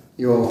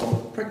 you're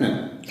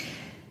pregnant?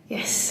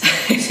 Yes.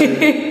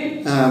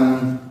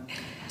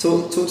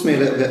 So, talk to me a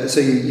little bit. So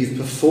you've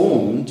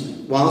performed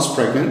whilst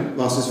pregnant,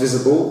 whilst it's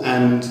visible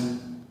and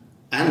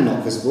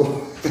not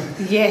visible.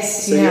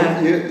 Yes. So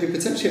you're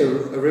potentially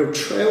a real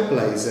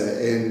trailblazer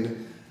in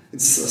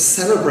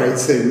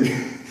celebrating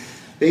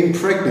being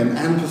pregnant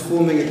and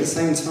performing at the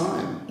same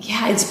time.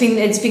 Yeah, it's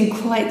been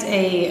quite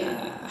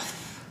an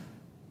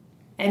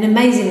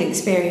amazing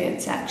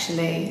experience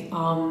actually.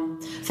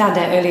 Found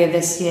out earlier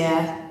this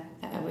year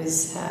that I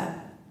was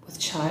with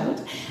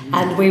child,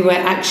 and we were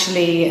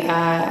actually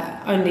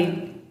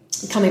only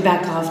coming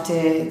back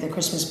after the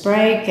Christmas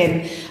break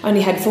and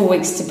only had 4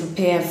 weeks to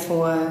prepare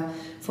for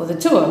the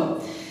tour.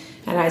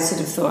 And I sort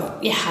of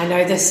thought, yeah, I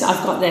know this,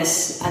 I've got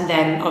this. And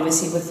then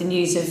obviously with the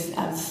news of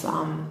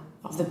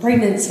the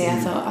pregnancy, I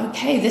thought,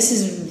 okay, this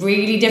is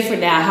really different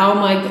now. How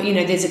am I,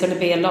 there's going to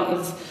be a lot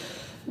of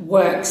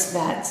works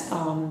that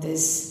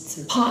there's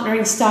some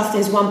partnering stuff.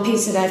 There's one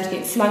piece that I have to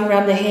get flung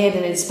around the head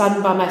and it's spun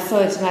by my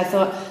foot. And I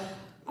thought,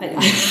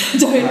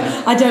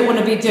 I don't want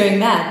to be doing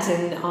that.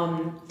 And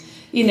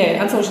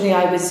unfortunately,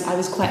 I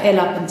was quite ill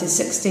up until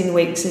 16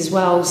 weeks as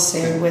well.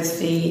 So with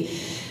the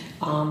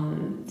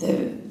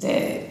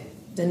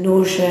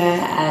nausea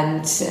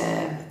and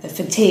the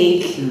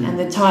fatigue and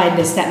the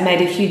tiredness, that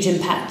made a huge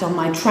impact on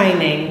my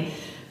training.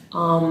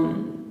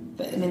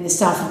 But I mean, the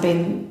staff have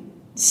been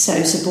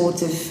so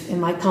supportive in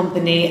my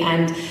company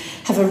and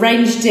have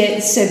arranged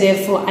it so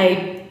therefore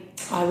I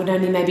would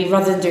only, maybe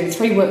rather than doing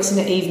 3 works in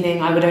the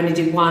evening, I would only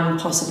do 1,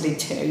 possibly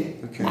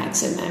 2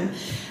 maximum.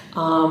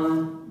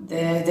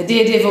 The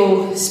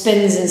Daredevil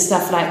spins and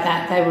stuff like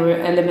that, they were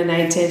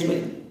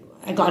eliminated.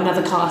 I got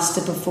another cast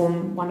to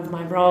perform one of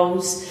my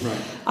roles.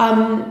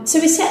 Right. So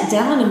we sat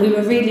down and we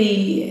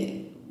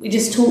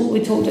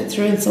talked it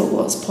through and thought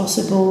what's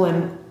possible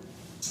and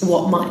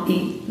what might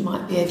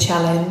be a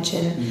challenge,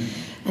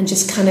 and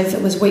just kind of,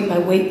 it was week by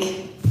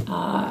week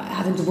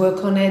having to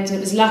work on it. It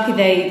was lucky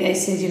they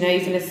said,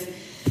 even if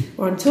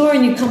we're on tour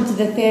and you come to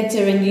the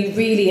theatre and you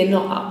really are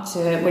not up to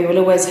it, we will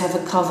always have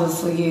a cover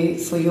for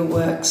your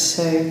work.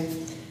 So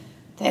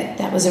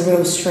that was a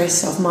real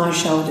stress off my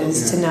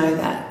shoulders to know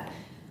that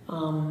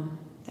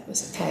that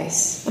was the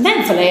case. And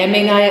thankfully, I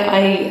mean,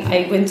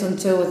 I went on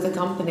tour with the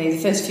company.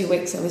 The first few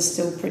weeks I was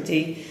still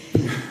pretty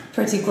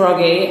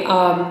groggy,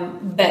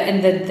 but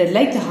in the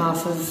later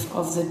half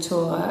of the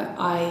tour,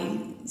 I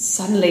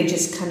suddenly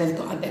just kind of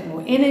got a bit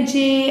more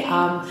energy.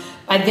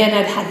 By then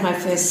I'd had my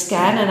first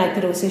scan and I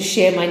could also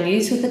share my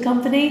news with the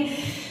company,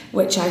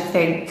 which I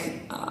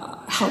think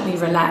helped me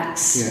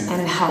relax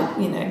and help,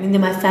 they're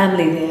my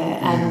family there,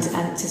 and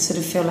to sort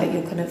of feel like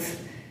you're kind of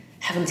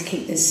having to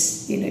keep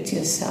this, to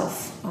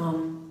yourself.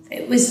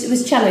 It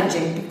was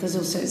challenging because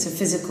also it's a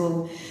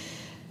physical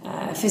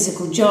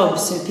job,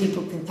 so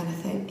people can kind of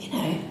think,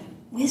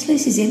 where's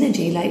Lucy's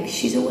energy? Like,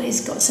 she's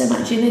always got so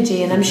much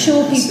energy, and I'm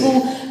sure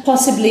people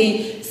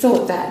possibly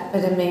thought that,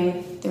 but I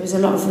mean, there was a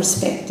lot of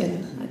respect,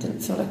 and I didn't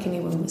feel like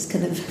anyone was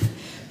kind of,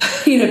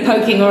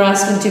 poking or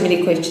asking too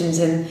many questions,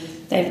 and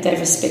they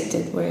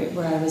respected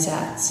where I was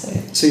at.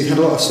 So you've had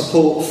a lot of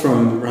support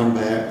from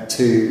Rambert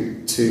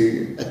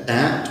to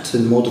adapt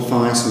and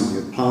modify some of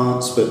your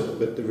parts, but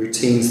the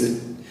routines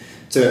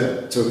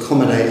to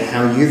accommodate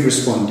how you've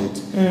responded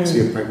to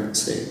your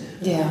pregnancy.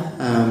 Yeah.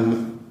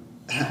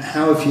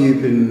 How have you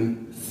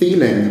been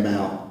feeling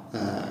about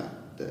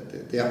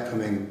the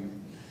upcoming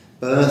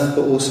birth,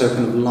 but also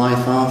kind of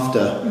life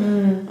after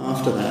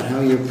that? How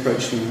are you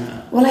approaching that?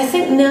 Well, I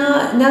think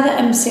now that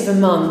I'm 7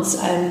 months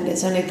and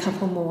it's only a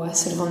couple more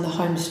sort of on the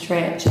home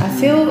stretch, I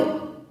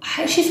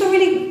actually feel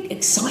really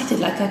excited.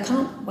 Like, I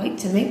can't wait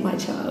to meet my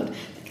child.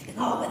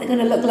 What they're going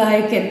to look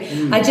like,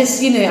 and I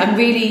just, I'm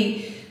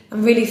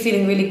really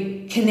feeling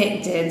really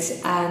connected,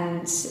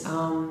 and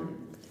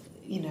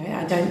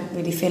I don't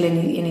really feel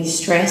any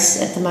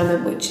stress at the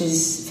moment, which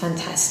is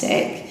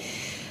fantastic.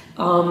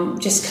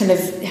 Just kind of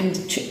having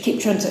to keep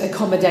trying to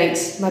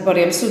accommodate my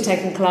body. I'm still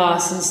taking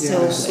class and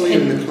still... Yeah, I saw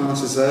you in the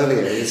classes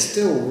earlier. You're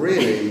still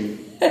really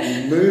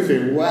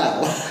moving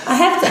well. I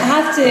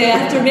have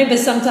to remember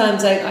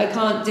sometimes I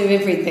can't do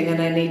everything,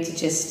 and I need to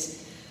just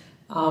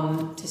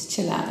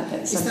chill out a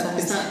bit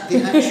sometimes. Is that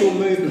the actual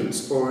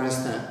movements, or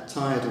is that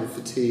tired and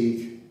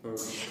fatigue?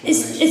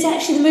 It's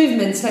actually the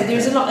movements. Like,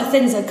 there's a lot of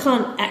things I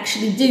can't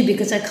actually do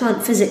because I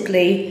can't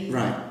physically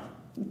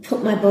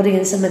put my body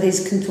in some of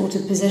these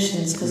contorted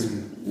positions because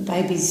the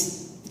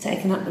baby's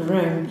taken up the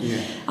room.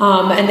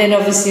 And then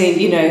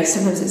obviously,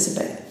 sometimes it's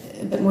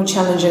a bit more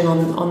challenging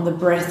on the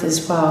breath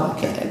as well.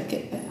 I get a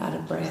bit out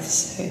of breath.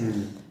 So,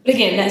 but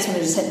again, that's when I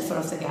just take the foot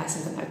off the gas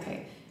and think,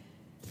 okay.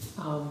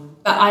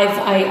 But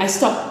I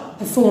stopped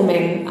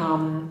performing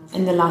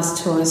in the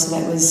last tour, so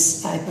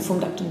I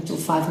performed up until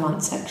 5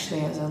 months.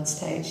 Actually, I was on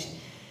stage,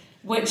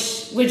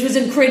 which was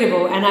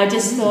incredible. And I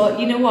just thought,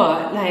 you know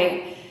what,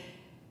 like,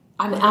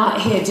 I'm out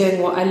here doing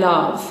what I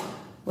love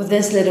with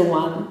this little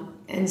one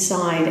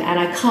inside, and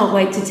I can't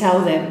wait to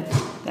tell them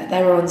that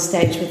they were on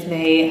stage with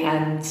me.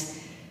 And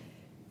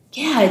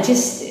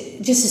just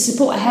the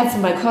support I had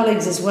from my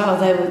colleagues as well.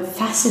 They were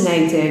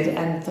fascinated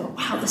and thought,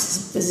 wow,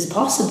 this is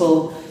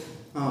possible.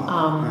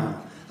 Wow.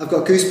 I've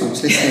got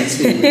goosebumps listening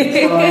to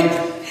you.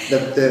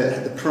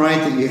 The pride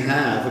that you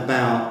have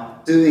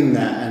about doing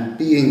that and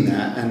being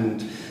that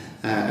and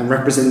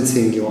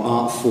representing your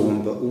art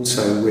form, but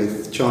also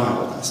with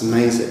child. That's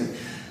amazing.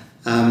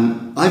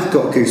 I've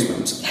got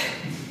goosebumps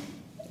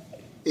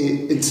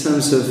in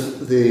terms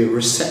of the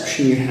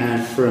reception you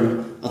had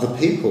from other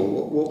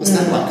people. What was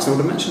that like? Because I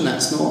would imagine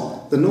that's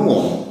not the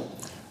norm.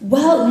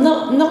 Well,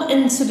 not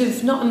in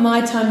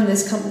my time in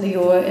this company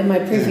or in my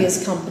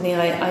previous company.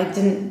 I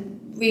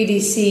didn't really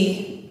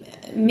see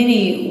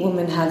many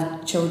women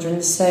have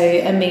children. So,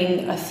 I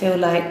mean, I feel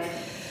like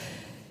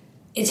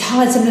it's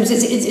hard sometimes.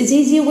 It's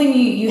easier when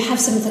you have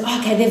something,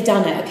 okay, they've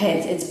done it,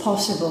 okay, it's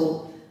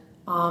possible.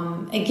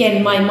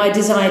 Again, my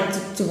desire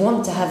to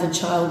want to have a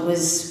child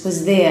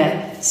was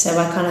there. So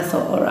I kind of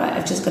thought, all right,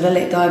 I've just got to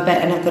let go a bit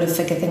and I've got to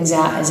figure things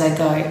out as I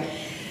go.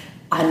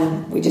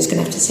 And we're just going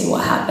to have to see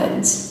what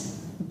happens.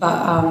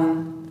 But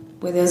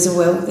where there's a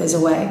will, there's a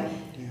way.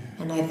 Yeah.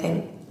 And I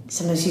think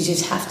sometimes you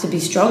just have to be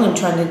strong and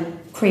trying to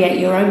create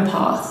your own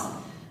path.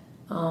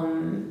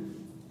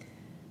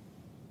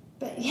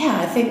 But yeah,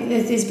 I think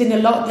there's been a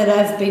lot that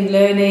I've been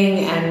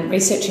learning and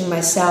researching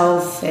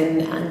myself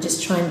and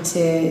just trying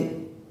to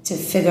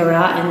figure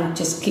out and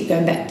just keep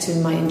going back to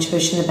my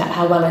intuition about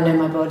how well I know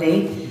my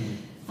body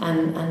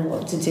and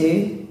what to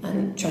do,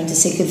 and trying to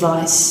seek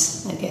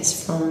advice, I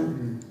guess,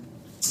 from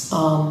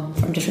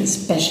different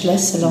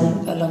specialists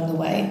along the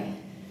way.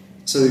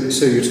 So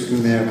you're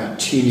talking there about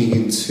tuning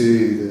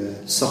into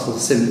the subtle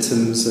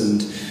symptoms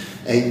and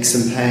aches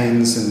and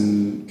pains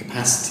and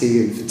capacity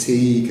and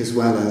fatigue, as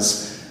well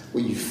as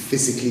what you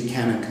physically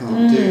can and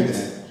can't do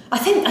there. I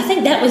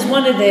think that was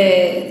one of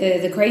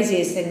the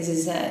craziest things,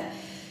 is that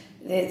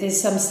there's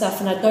some stuff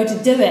and I'd go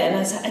to do it and I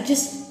was like,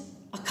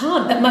 I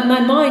can't, but my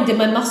mind and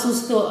my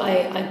muscles thought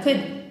I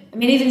could. I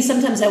mean, even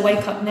sometimes I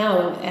wake up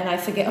now and I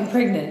forget I'm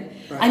pregnant.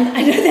 Right. And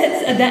I know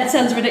that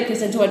sounds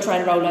ridiculous until I try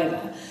and roll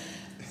over.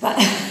 But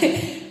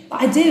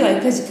I do,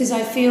 because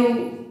I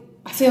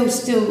feel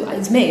still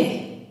it's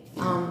me.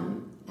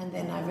 And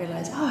then I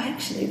realise,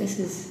 actually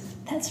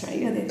that's right,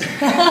 you're there.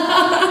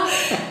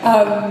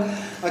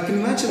 I can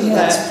imagine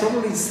that's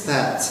probably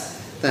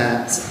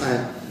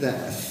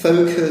that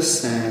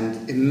focus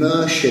and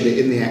immersion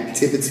in the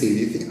activity.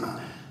 You think,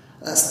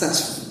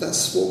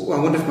 that's what I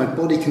wonder if my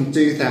body can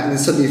do that, and then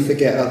suddenly you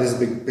forget, there's a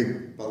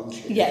big bulge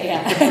here.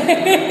 Yeah.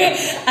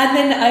 And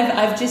then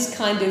I've just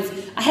kind of,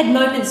 I had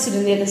moments sort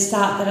of near the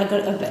start that I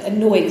got a bit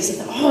annoyed because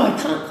I thought, I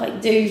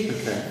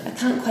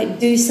can't quite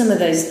do some of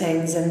those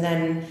things, and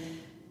then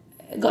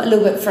I got a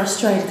little bit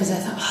frustrated because I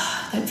thought,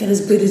 I don't feel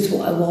as good as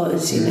what I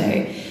was, you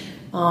know.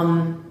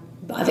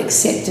 But I've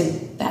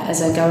accepted that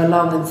as I go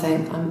along and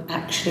think I'm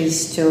actually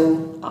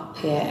still up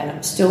here and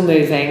I'm still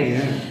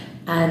moving,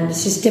 and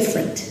it's just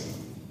different.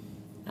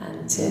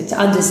 And to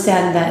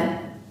understand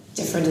that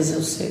different is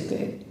also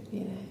good,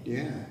 you know.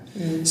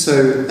 Yeah.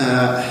 So,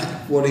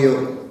 what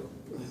are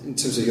in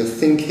terms of your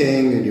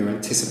thinking and your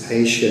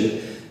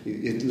anticipation?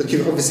 You're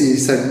looking, obviously, you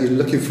said you're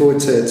looking forward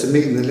to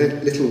meeting the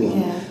little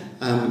one. Yeah.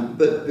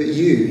 But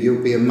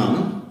you'll be a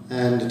mum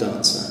and a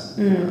dancer.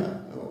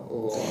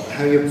 Or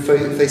how you're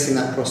facing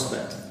that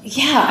prospect?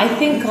 Yeah, I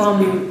think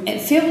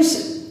it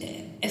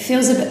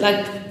feels a bit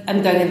like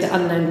I'm going into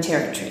unknown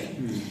territory,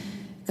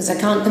 because I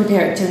can't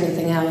compare it to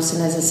anything else.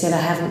 And as I said,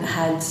 I haven't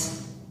had,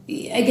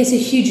 I guess, a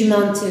huge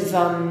amount of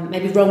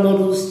maybe role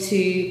models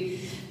to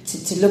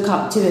look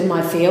up to in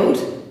my field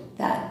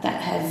that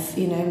have,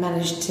 you know,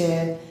 managed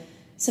to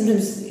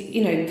sometimes,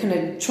 you know, kind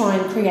of try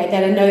and create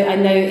that. I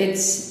know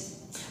it's.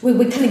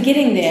 We're kind of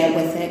getting there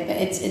with it, but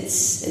it's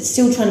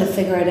still trying to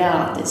figure it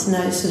out. There's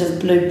no sort of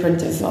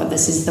blueprint of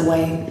this is the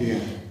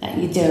way that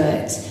you do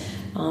it,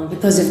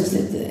 because of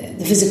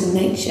the physical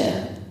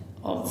nature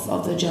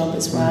of the job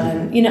as well.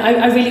 And you know,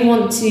 I really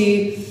want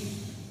to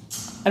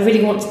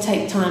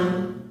take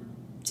time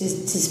to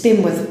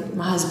spend with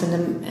my husband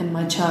and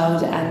my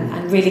child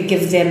and really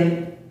give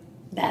them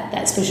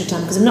that special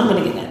time, because I'm not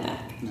going to get that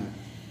back. No.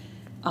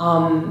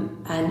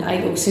 And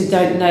I also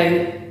don't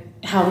know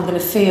how I'm going to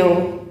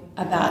feel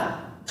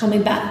about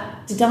coming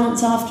back to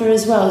dance after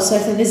as well. So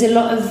there's a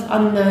lot of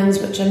unknowns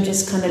which I'm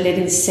just kind of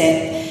letting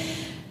sit,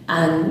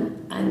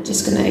 and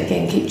just going to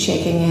again keep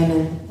checking in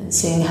and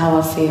seeing how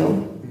I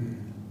feel.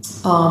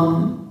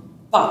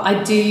 But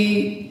I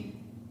do.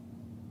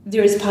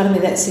 There is part of me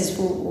that says,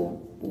 well,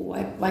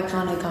 why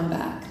can't I come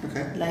back?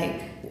 Okay.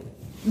 Like,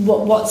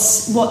 what's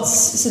sort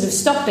of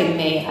stopping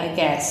me? I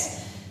guess.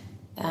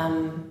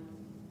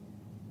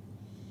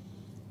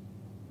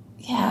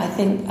 I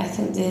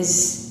think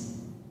there's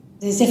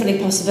definitely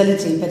a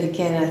possibility, but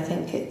again, I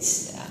think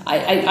it's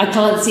I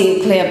can't see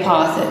a clear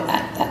path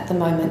at the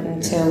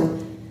moment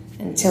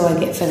until I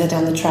get further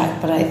down the track.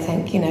 But I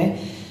think, you know,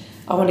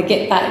 I want to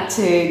get back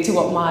to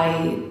what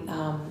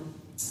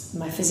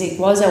my physique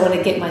was. I want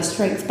to get my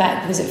strength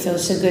back, because it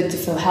feels so good to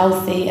feel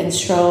healthy and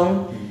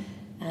strong,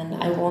 and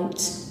I want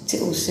to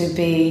also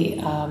be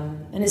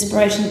an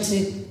inspiration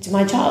to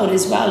my child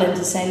as well, and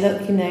to say,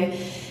 look, you know,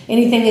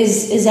 anything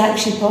is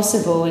actually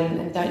possible,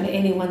 and don't let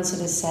anyone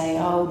sort of say,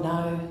 oh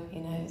no,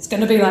 you know, it's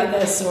going to be like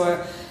this,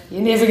 or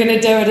you're never going to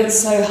do it, it's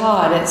so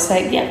hard. It's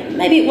like, yeah,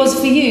 maybe it was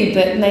for you,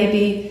 but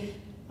maybe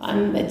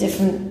I'm a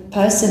different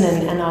person,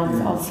 and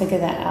I'll figure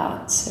that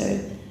out. So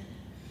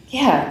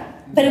yeah,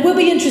 but it will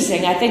be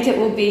interesting. I think it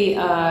will be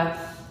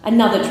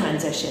another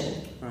transition,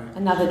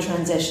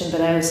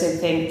 but I also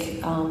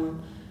think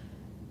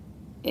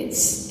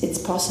it's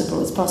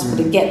possible. It's possible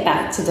to get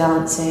back to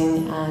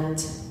dancing.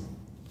 And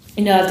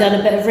you know, I've done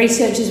a bit of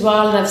research as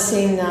well, and I've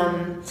seen,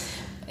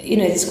 you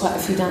know, there's quite a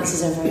few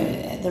dancers over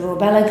at the Royal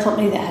Ballet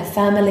Company that have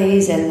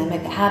families, and they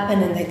make it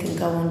happen, and they can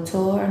go on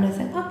tour. And I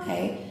think,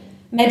 okay,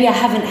 maybe I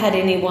haven't had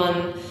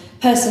anyone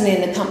personally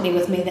in the company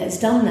with me that's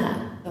done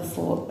that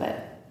before,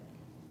 but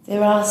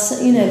there are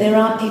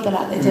people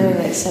out there doing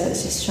it. So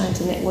it's just trying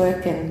to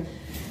network and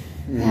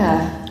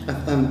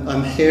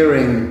I'm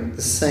hearing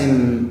the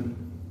same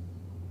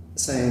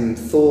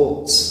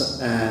thoughts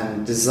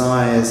and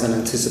desires and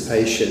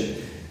anticipation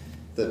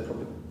that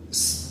probably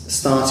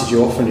started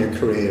you off in your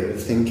career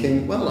of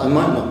thinking, well, I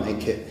might not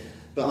make it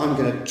but I'm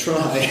going to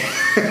try.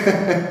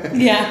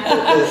 Yeah.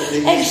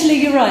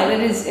 Actually, you're right.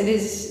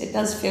 It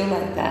does feel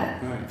like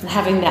that. Right. And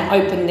having that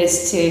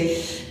openness to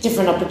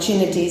different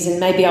opportunities, and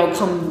maybe I'll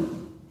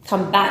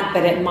come back,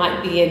 but it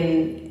might be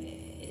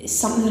in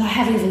something that I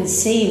haven't even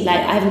seen. Like,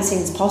 I haven't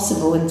seen it's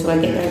possible until I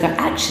get there and go,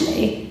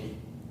 actually,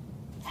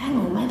 hang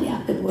on, maybe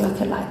I could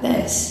work it like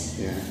this.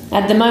 Yeah.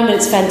 At the moment,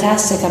 it's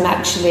fantastic. I'm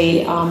actually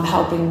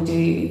helping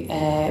do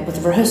with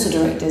the rehearsal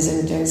directors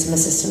and doing some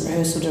assistant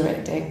rehearsal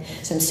directing.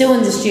 So I'm still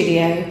in the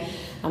studio.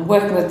 I'm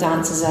working with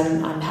dancers.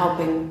 I'm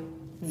helping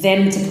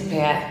them to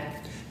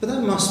prepare. But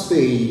that must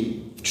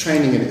be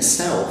training in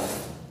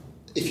itself.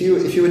 If you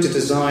were to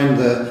design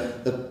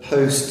the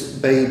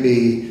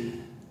post-baby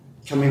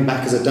coming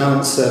back as a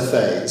dancer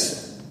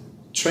phase,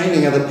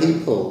 training other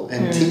people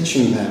and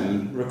teaching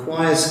them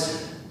requires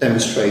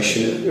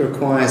demonstration, it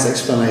requires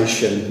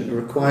explanation, it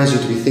requires you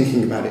to be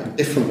thinking about it in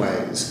different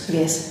ways.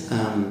 Yes.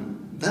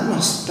 That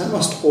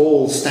must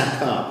all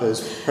stack up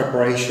as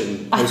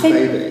preparation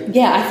post-baby.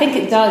 Yeah, I think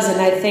it does, and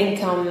I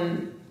think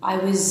I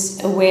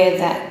was aware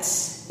that,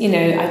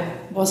 I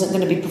wasn't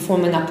going to be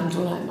performing up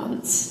until 9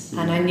 months,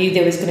 and I knew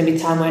there was going to be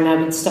time when I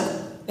would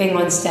stop being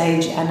on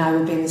stage and I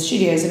would be in the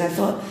studios, and I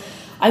thought,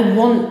 I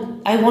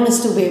want to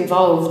still be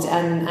involved,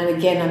 and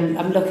again,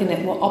 I'm looking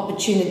at what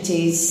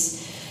opportunities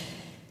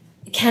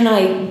can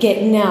I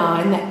get now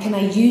and that can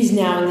I use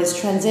now in this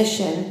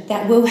transition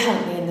that will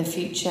help me in the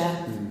future,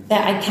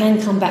 that I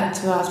can come back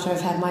to after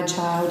I've had my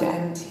child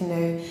and,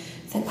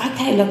 think,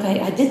 okay, look,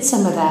 I did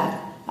some of that.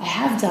 I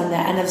have done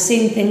that, and I've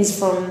seen things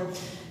from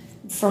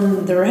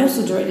the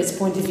rehearsal director's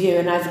point of view,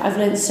 and I've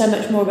learned so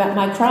much more about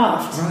my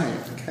craft. Right,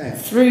 okay.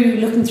 Through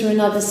looking through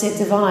another set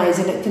of eyes,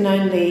 and it can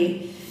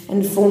only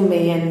inform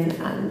me and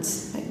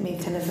make me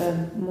kind of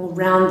a more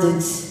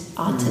rounded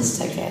artist,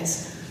 I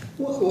guess.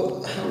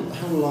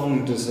 How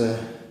long does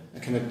a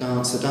kind of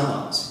dancer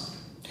dance?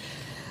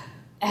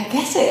 I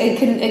guess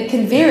it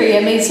can vary.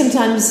 I mean,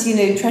 sometimes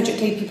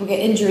tragically people get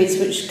injuries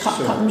which cut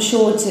them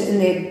short in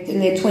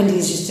their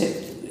 20s, just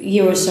a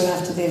year or so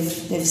after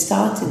they've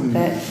started.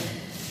 But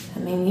I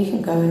mean, you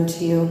can go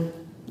into your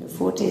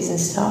 40s and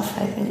stuff,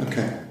 I think.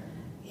 Okay.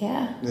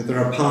 Yeah. There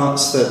are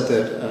parts that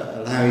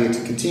allow you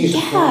to continue to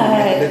perform and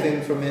make a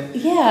living from it.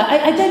 Yeah,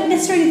 I don't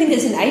necessarily think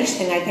it's an age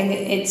thing. I think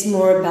it's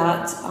more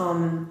about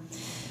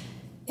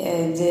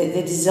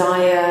the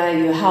desire,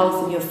 your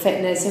health and your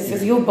fitness.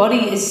 If your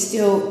body is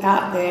still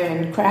out there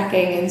and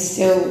cracking and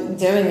still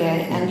doing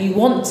it and you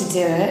want to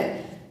do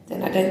it,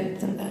 then I don't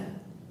think that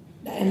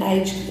an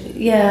age,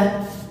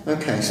 yeah.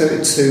 Okay, so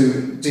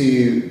do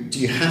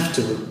you have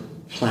to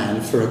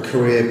plan for a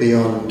career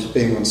beyond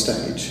being on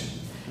stage?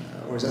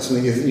 Or is that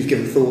something you've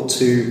given thought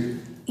to,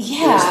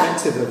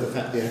 irrespective of the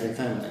fact that you have a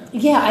family?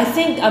 Yeah,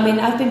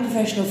 I've been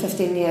professional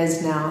 15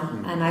 years now,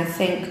 and I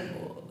think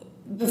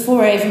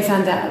before I even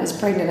found out I was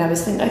pregnant, I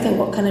was thinking, okay,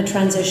 what kind of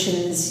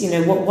transitions,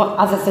 what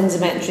other things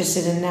am I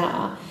interested in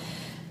now?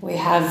 We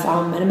have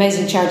an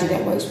amazing charity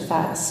that works with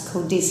us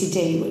called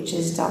DCD, which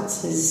is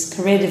Dancers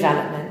Career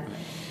Development.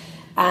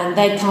 And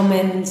they come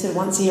in sort of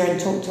once a year and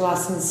talk to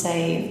us and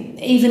say,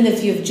 even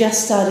if you've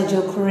just started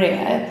your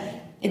career,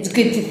 it's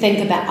good to think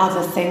about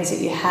other things that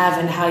you have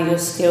and how your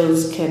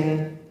skills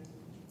can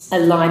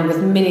align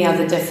with many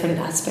other different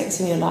aspects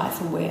in your life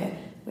and where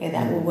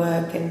that will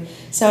work. And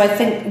so I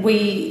think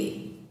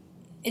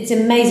it's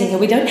amazing, and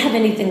we don't have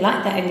anything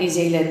like that in New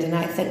Zealand. And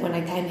I think when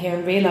I came here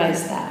and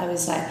realised that, I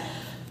was like,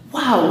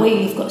 wow,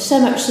 we've got so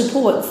much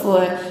support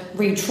for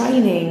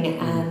retraining,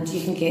 and you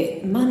can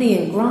get money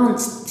and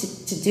grants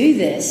to do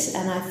this.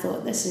 And I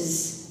thought, this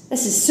is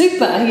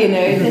super,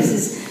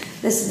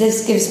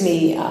 This gives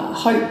me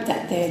hope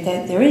that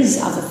there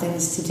is other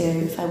things to do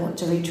if I want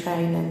to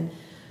retrain. And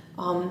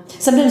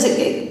sometimes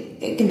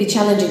it can be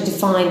challenging to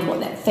find what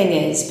that thing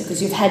is,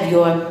 because you've had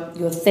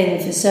your thing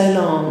for so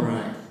long.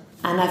 Right.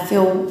 And I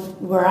feel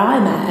where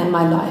I'm at in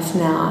my life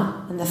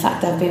now, and the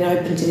fact that I've been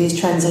open to these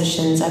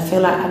transitions, I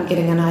feel like I'm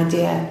getting an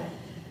idea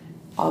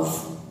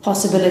of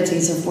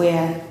possibilities of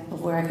where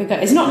I could go.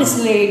 It's not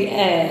necessarily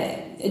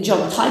a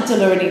job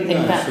title or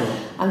anything, but sure.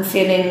 I'm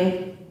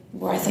feeling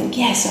where I think,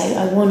 yes,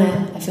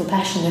 I feel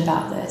passionate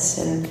about this.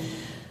 And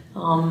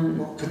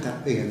what could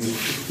that be?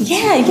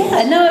 I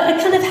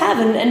kind of have,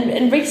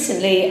 and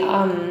recently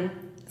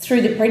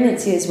through the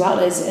pregnancy as well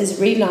as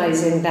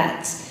realising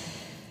that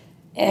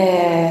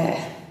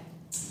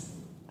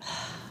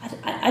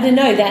I don't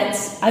know, that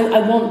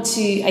I want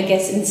to, I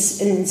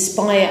guess,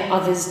 inspire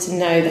others to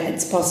know that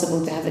it's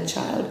possible to have a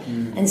child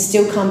and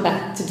still come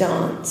back to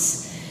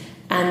dance,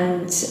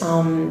 and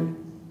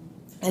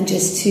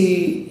just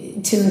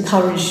to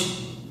encourage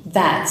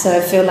that. So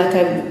I feel like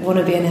I want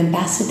to be an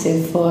ambassador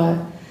for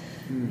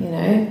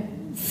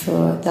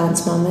for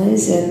dance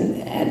mamas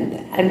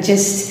and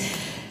just.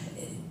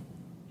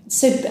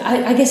 So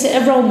I guess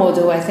a role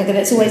model, I think, and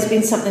it's always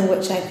been something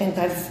which I think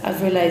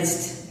I've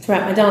realised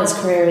throughout my dance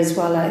career as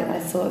well. I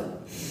thought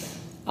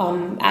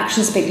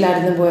actions speak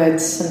louder than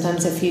words.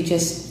 Sometimes if you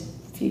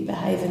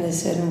behave in a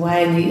certain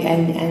way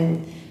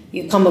and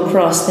you come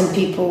across, then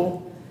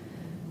people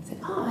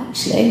think, oh,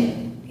 actually,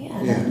 yeah,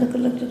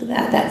 look at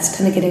that. That's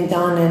kind of getting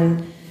done,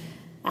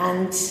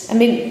 and I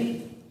mean,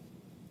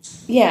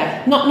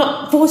 yeah,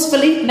 not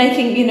forcefully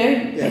making,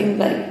 being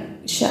like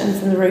shouting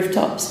from the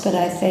rooftops, but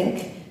I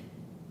think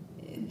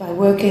by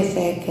work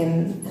ethic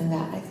and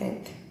that, I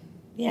think,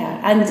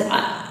 yeah. And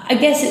I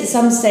guess at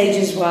some stage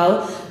as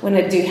well, when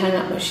I do hang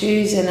up my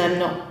shoes and I'm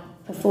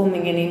not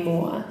performing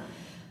anymore,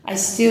 I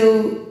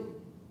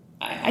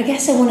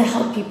guess I want to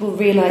help people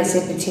realise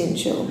their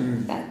potential.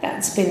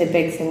 That's been a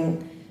big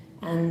thing,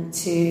 and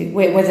to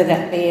whether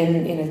that be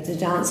in the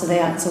dance or the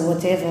arts or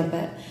whatever.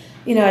 But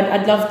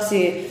I'd love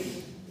to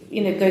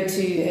go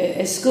to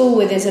a school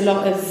where there's a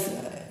lot of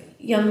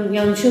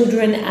young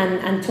children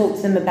and talk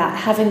to them about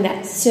having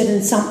that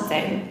certain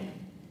something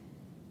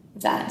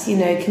that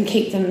can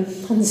keep them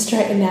on the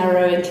straight and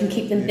narrow and can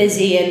keep them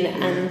busy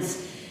and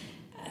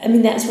I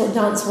mean, that's what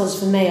dance was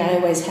for me. I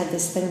always had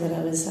this thing that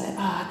I was like,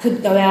 I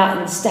could go out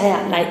and stay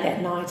out late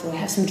that night or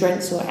have some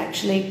drinks, or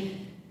actually,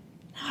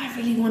 no, I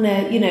really want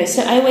to,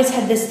 so I always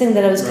had this thing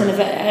that I was kind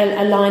of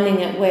aligning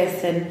it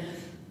with, and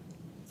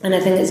I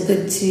think it's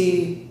good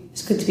to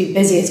be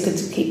busy. It's good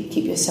to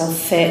keep yourself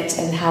fit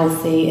and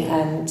healthy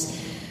and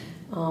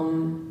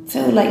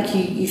feel like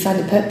you find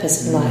a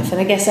purpose in life.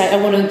 And I guess I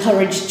want to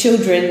encourage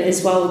children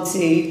as well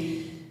to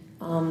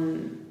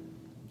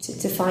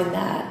find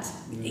that,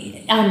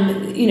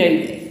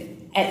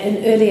 at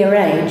an earlier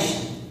age.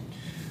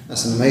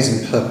 That's an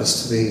amazing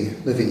purpose to be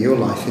living your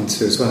life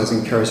into, as well as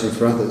encouraging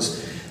for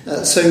others.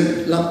 So,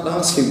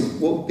 lastly,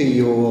 what would be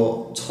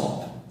your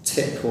top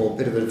tip or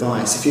bit of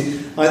advice? If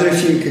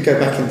you could go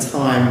back in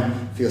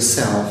time for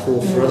yourself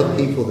or for other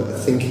people that are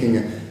thinking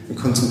and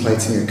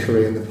contemplating a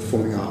career in the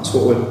performing arts,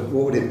 what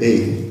would it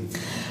be?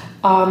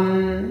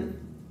 I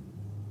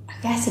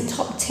guess a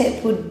top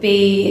tip would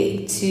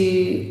be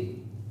to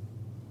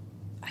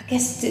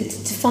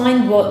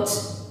find what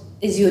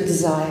is your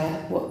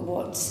desire,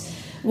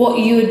 what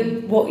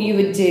you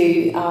would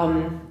do,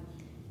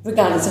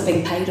 regardless of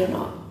being paid or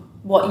not.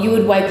 What you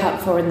would wake up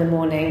for in the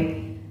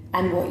morning,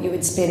 and what you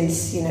would spend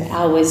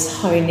hours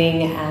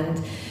honing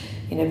and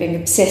being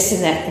obsessed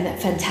in that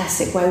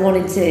fantastic way,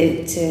 wanting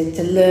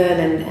to learn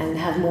and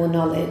have more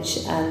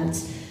knowledge, and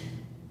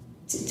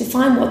to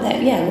find what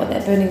that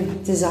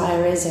burning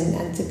desire is,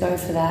 and to go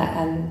for that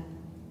and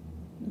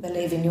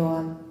believe in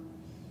your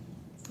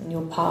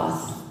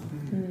path.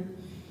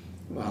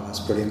 Wow, that's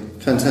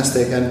brilliant.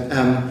 Fantastic. And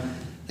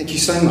thank you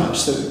so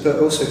much. But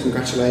also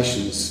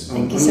congratulations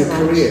on your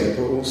career,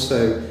 but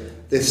also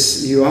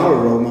you are a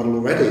role model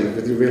already,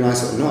 whether you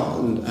realise it or not,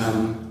 and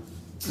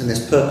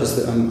this purpose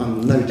that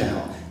I'm no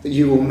doubt that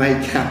you will make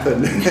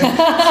happen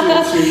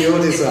through your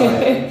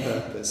desire and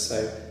purpose.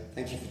 So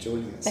thank you for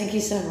joining us. Thank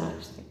you so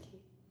much.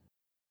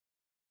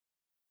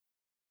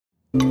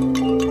 Thank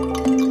you.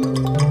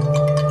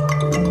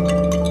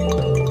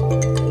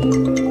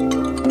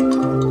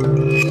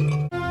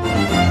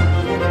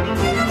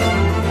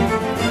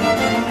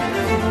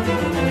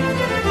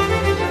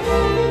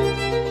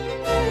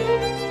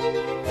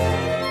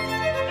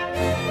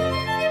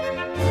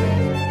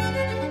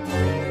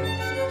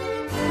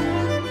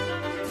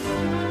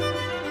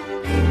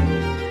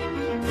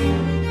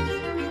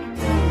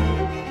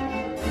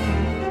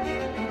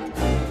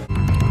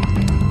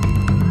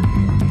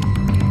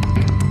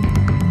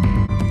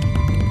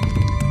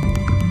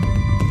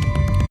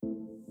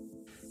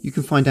 You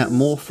can find out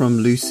more from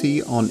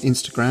Lucy on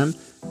Instagram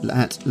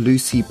at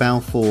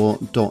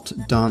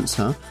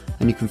lucybalfour.dancer,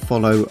 and you can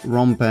follow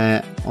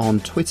Rambert on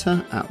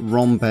Twitter at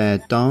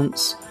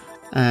RambertDance,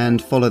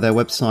 and follow their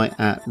website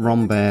at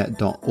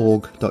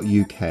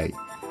rambert.org.uk.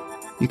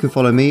 You can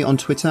follow me on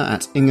Twitter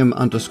at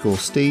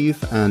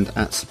Ingham_Steve and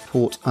at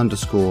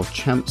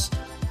support_champs,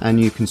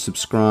 and you can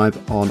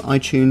subscribe on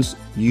iTunes,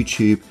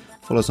 YouTube,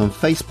 follow us on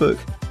Facebook,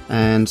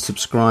 and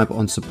subscribe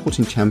on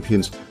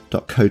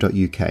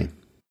supportingchampions.co.uk.